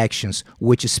and the actions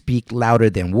which speak louder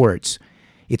than words.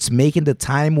 It's making the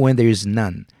time when there is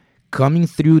none, coming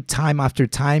through time after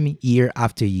time, year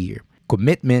after year.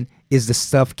 Commitment is the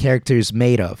stuff character is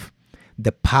made of.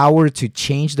 The power to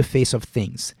change the face of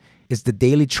things is the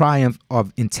daily triumph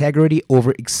of integrity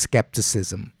over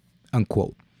skepticism,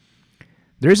 unquote.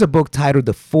 There is a book titled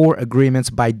The 4 Agreements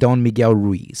by Don Miguel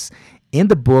Ruiz. In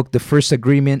the book, the first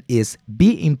agreement is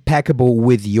be impeccable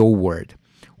with your word,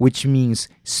 which means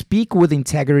speak with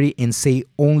integrity and say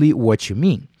only what you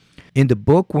mean. In the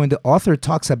book, when the author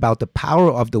talks about the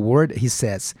power of the word, he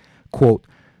says, quote,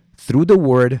 through the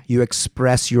word, you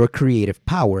express your creative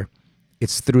power.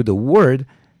 It's through the word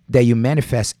that you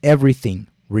manifest everything,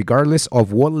 regardless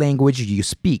of what language you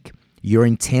speak. Your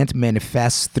intent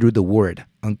manifests through the word,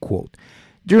 unquote.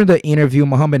 During the interview,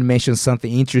 Mahamed mentioned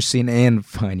something interesting and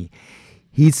funny.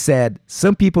 He said,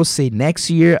 some people say next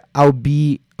year I'll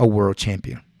be a world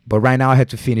champion, but right now I have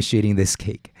to finish eating this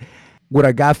cake. What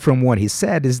I got from what he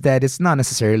said is that it's not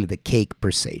necessarily the cake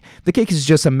per se. The cake is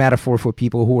just a metaphor for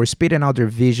people who are spitting out their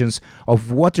visions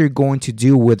of what they're going to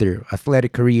do with their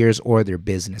athletic careers or their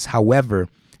business. However,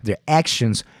 their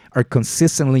actions are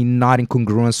consistently not in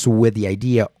congruence with the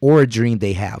idea or dream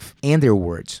they have and their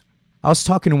words. I was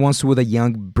talking once with a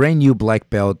young, brand new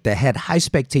black belt that had high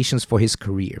expectations for his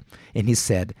career. And he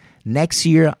said, next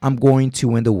year, I'm going to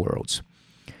win the Worlds.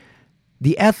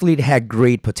 The athlete had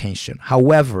great potential.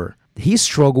 However, he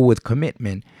struggled with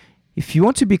commitment. If you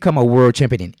want to become a world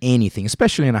champion in anything,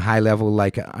 especially in a high level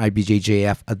like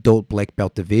IBJJF adult black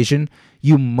belt division,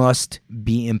 you must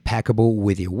be impeccable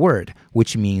with your word,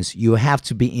 which means you have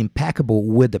to be impeccable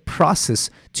with the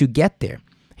process to get there.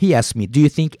 He asked me, do you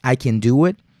think I can do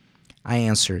it? I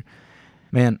answered,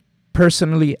 man,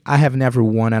 personally, I have never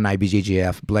won an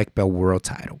IBJJF black belt world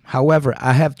title. However,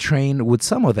 I have trained with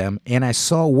some of them and I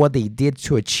saw what they did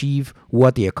to achieve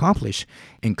what they accomplished.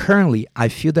 And currently, I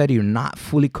feel that you're not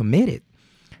fully committed.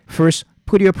 First,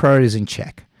 put your priorities in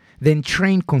check. Then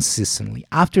train consistently.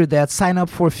 After that, sign up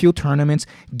for a few tournaments,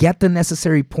 get the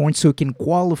necessary points so you can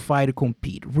qualify to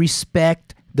compete.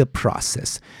 Respect the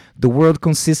process. The world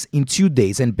consists in 2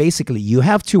 days, and basically you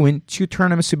have to win 2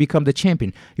 tournaments to become the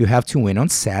champion. You have to win on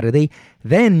Saturday,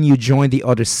 then you join the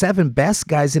other 7 best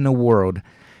guys in the world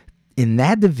in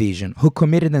that division who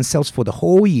committed themselves for the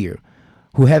whole year.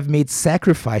 who have made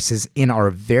sacrifices and are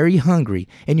very hungry,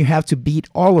 and you have to beat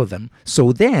all of them.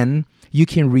 So then you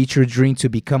can reach your dream to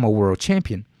become a world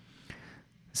champion.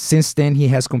 Since then, he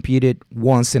has competed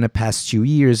once in the past 2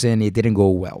 years and it didn't go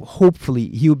well. Hopefully,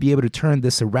 he'll be able to turn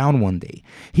this around one day.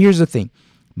 Here's the thing.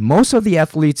 Most of the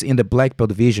athletes in the black belt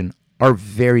division are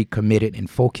very committed and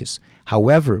focused.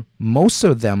 However, most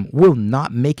of them will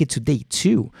not make it to day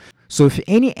 2. So if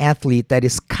any athlete that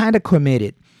is kind of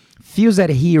committed feels that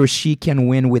he or she can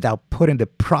win without putting the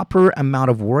proper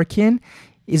amount of work in,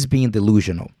 is being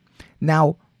delusional.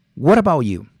 Now, what about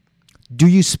you? Do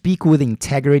you speak with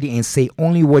integrity and say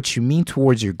only what you mean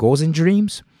towards your goals and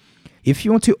dreams? If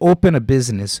you want to open a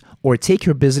business or take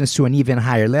your business to an even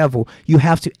higher level, you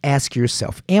have to ask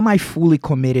yourself, am I fully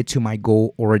committed to my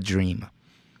goal or a dream?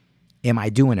 Am I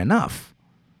doing enough?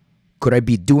 Could I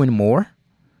be doing more?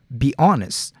 Be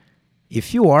honest.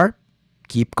 If you are,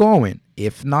 keep going.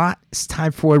 If not, it's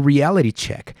time for a reality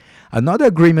check. Another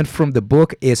agreement from the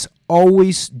book is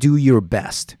always do your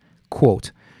best.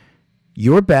 Quote,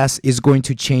 your best is going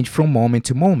to change from moment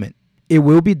to moment. It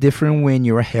will be different when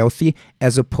you're healthy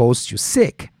as opposed to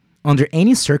sick. Under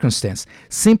any circumstance,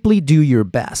 simply do your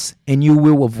best and you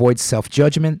will avoid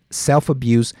self-judgment,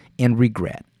 self-abuse, and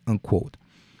regret. Unquote.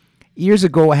 Years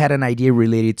ago, I had an idea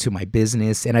related to my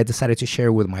business and I decided to share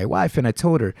it with my wife, and I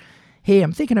told her, hey,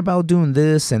 I'm thinking about doing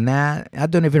this and that. I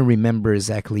don't even remember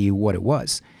exactly what it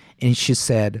was. And she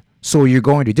said, so you're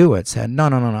going to do it? I said, no,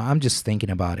 I'm just thinking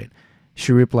about it.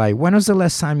 She replied, when was the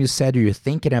last time you said you were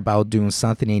thinking about doing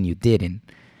something and you didn't?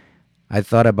 I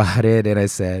thought about it and I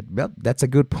said, well, that's a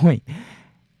good point.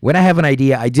 When I have an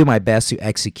idea, I do my best to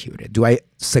execute it. Do I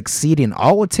succeed in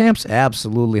all attempts?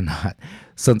 Absolutely not.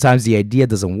 Sometimes the idea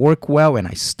doesn't work well and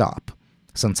I stop.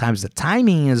 Sometimes the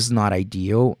timing is not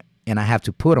ideal and I have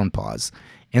to put on pause.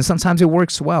 And sometimes it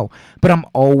works well. But I'm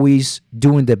always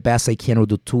doing the best I can with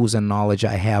the tools and knowledge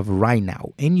I have right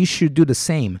now. And you should do the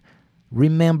same.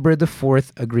 Remember the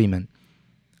 4th agreement.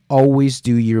 Always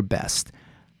do your best.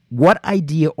 What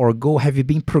idea or goal have you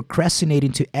been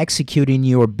procrastinating to execute in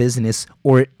your business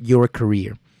or your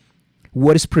career?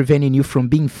 What is preventing you from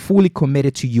being fully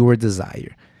committed to your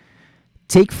desire?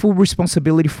 Take full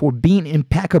responsibility for being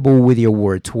impeccable with your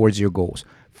word towards your goals.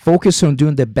 Focus on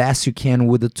doing the best you can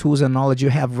with the tools and knowledge you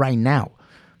have right now.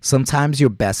 Sometimes your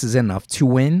best is enough to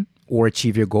win or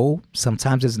achieve your goal.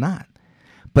 Sometimes it's not.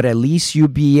 But at least you'll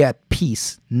be at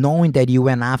peace knowing that you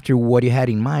went after what you had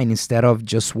in mind instead of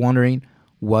just wondering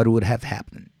what would have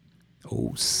happened.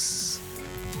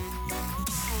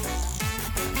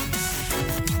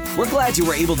 We're glad you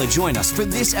were able to join us for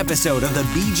this episode of the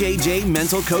BJJ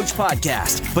Mental Coach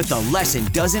Podcast, but the lesson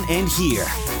doesn't end here.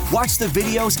 Watch the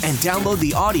videos and download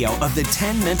the audio of the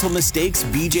 10 mental mistakes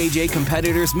BJJ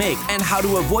competitors make and how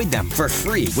to avoid them for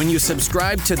free when you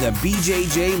subscribe to the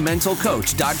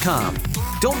BJJMentalCoach.com.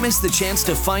 Don't miss the chance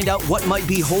to find out what might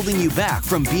be holding you back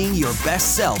from being your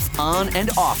best self on and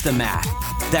off the mat.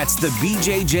 That's the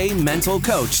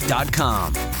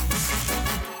BJJMentalCoach.com.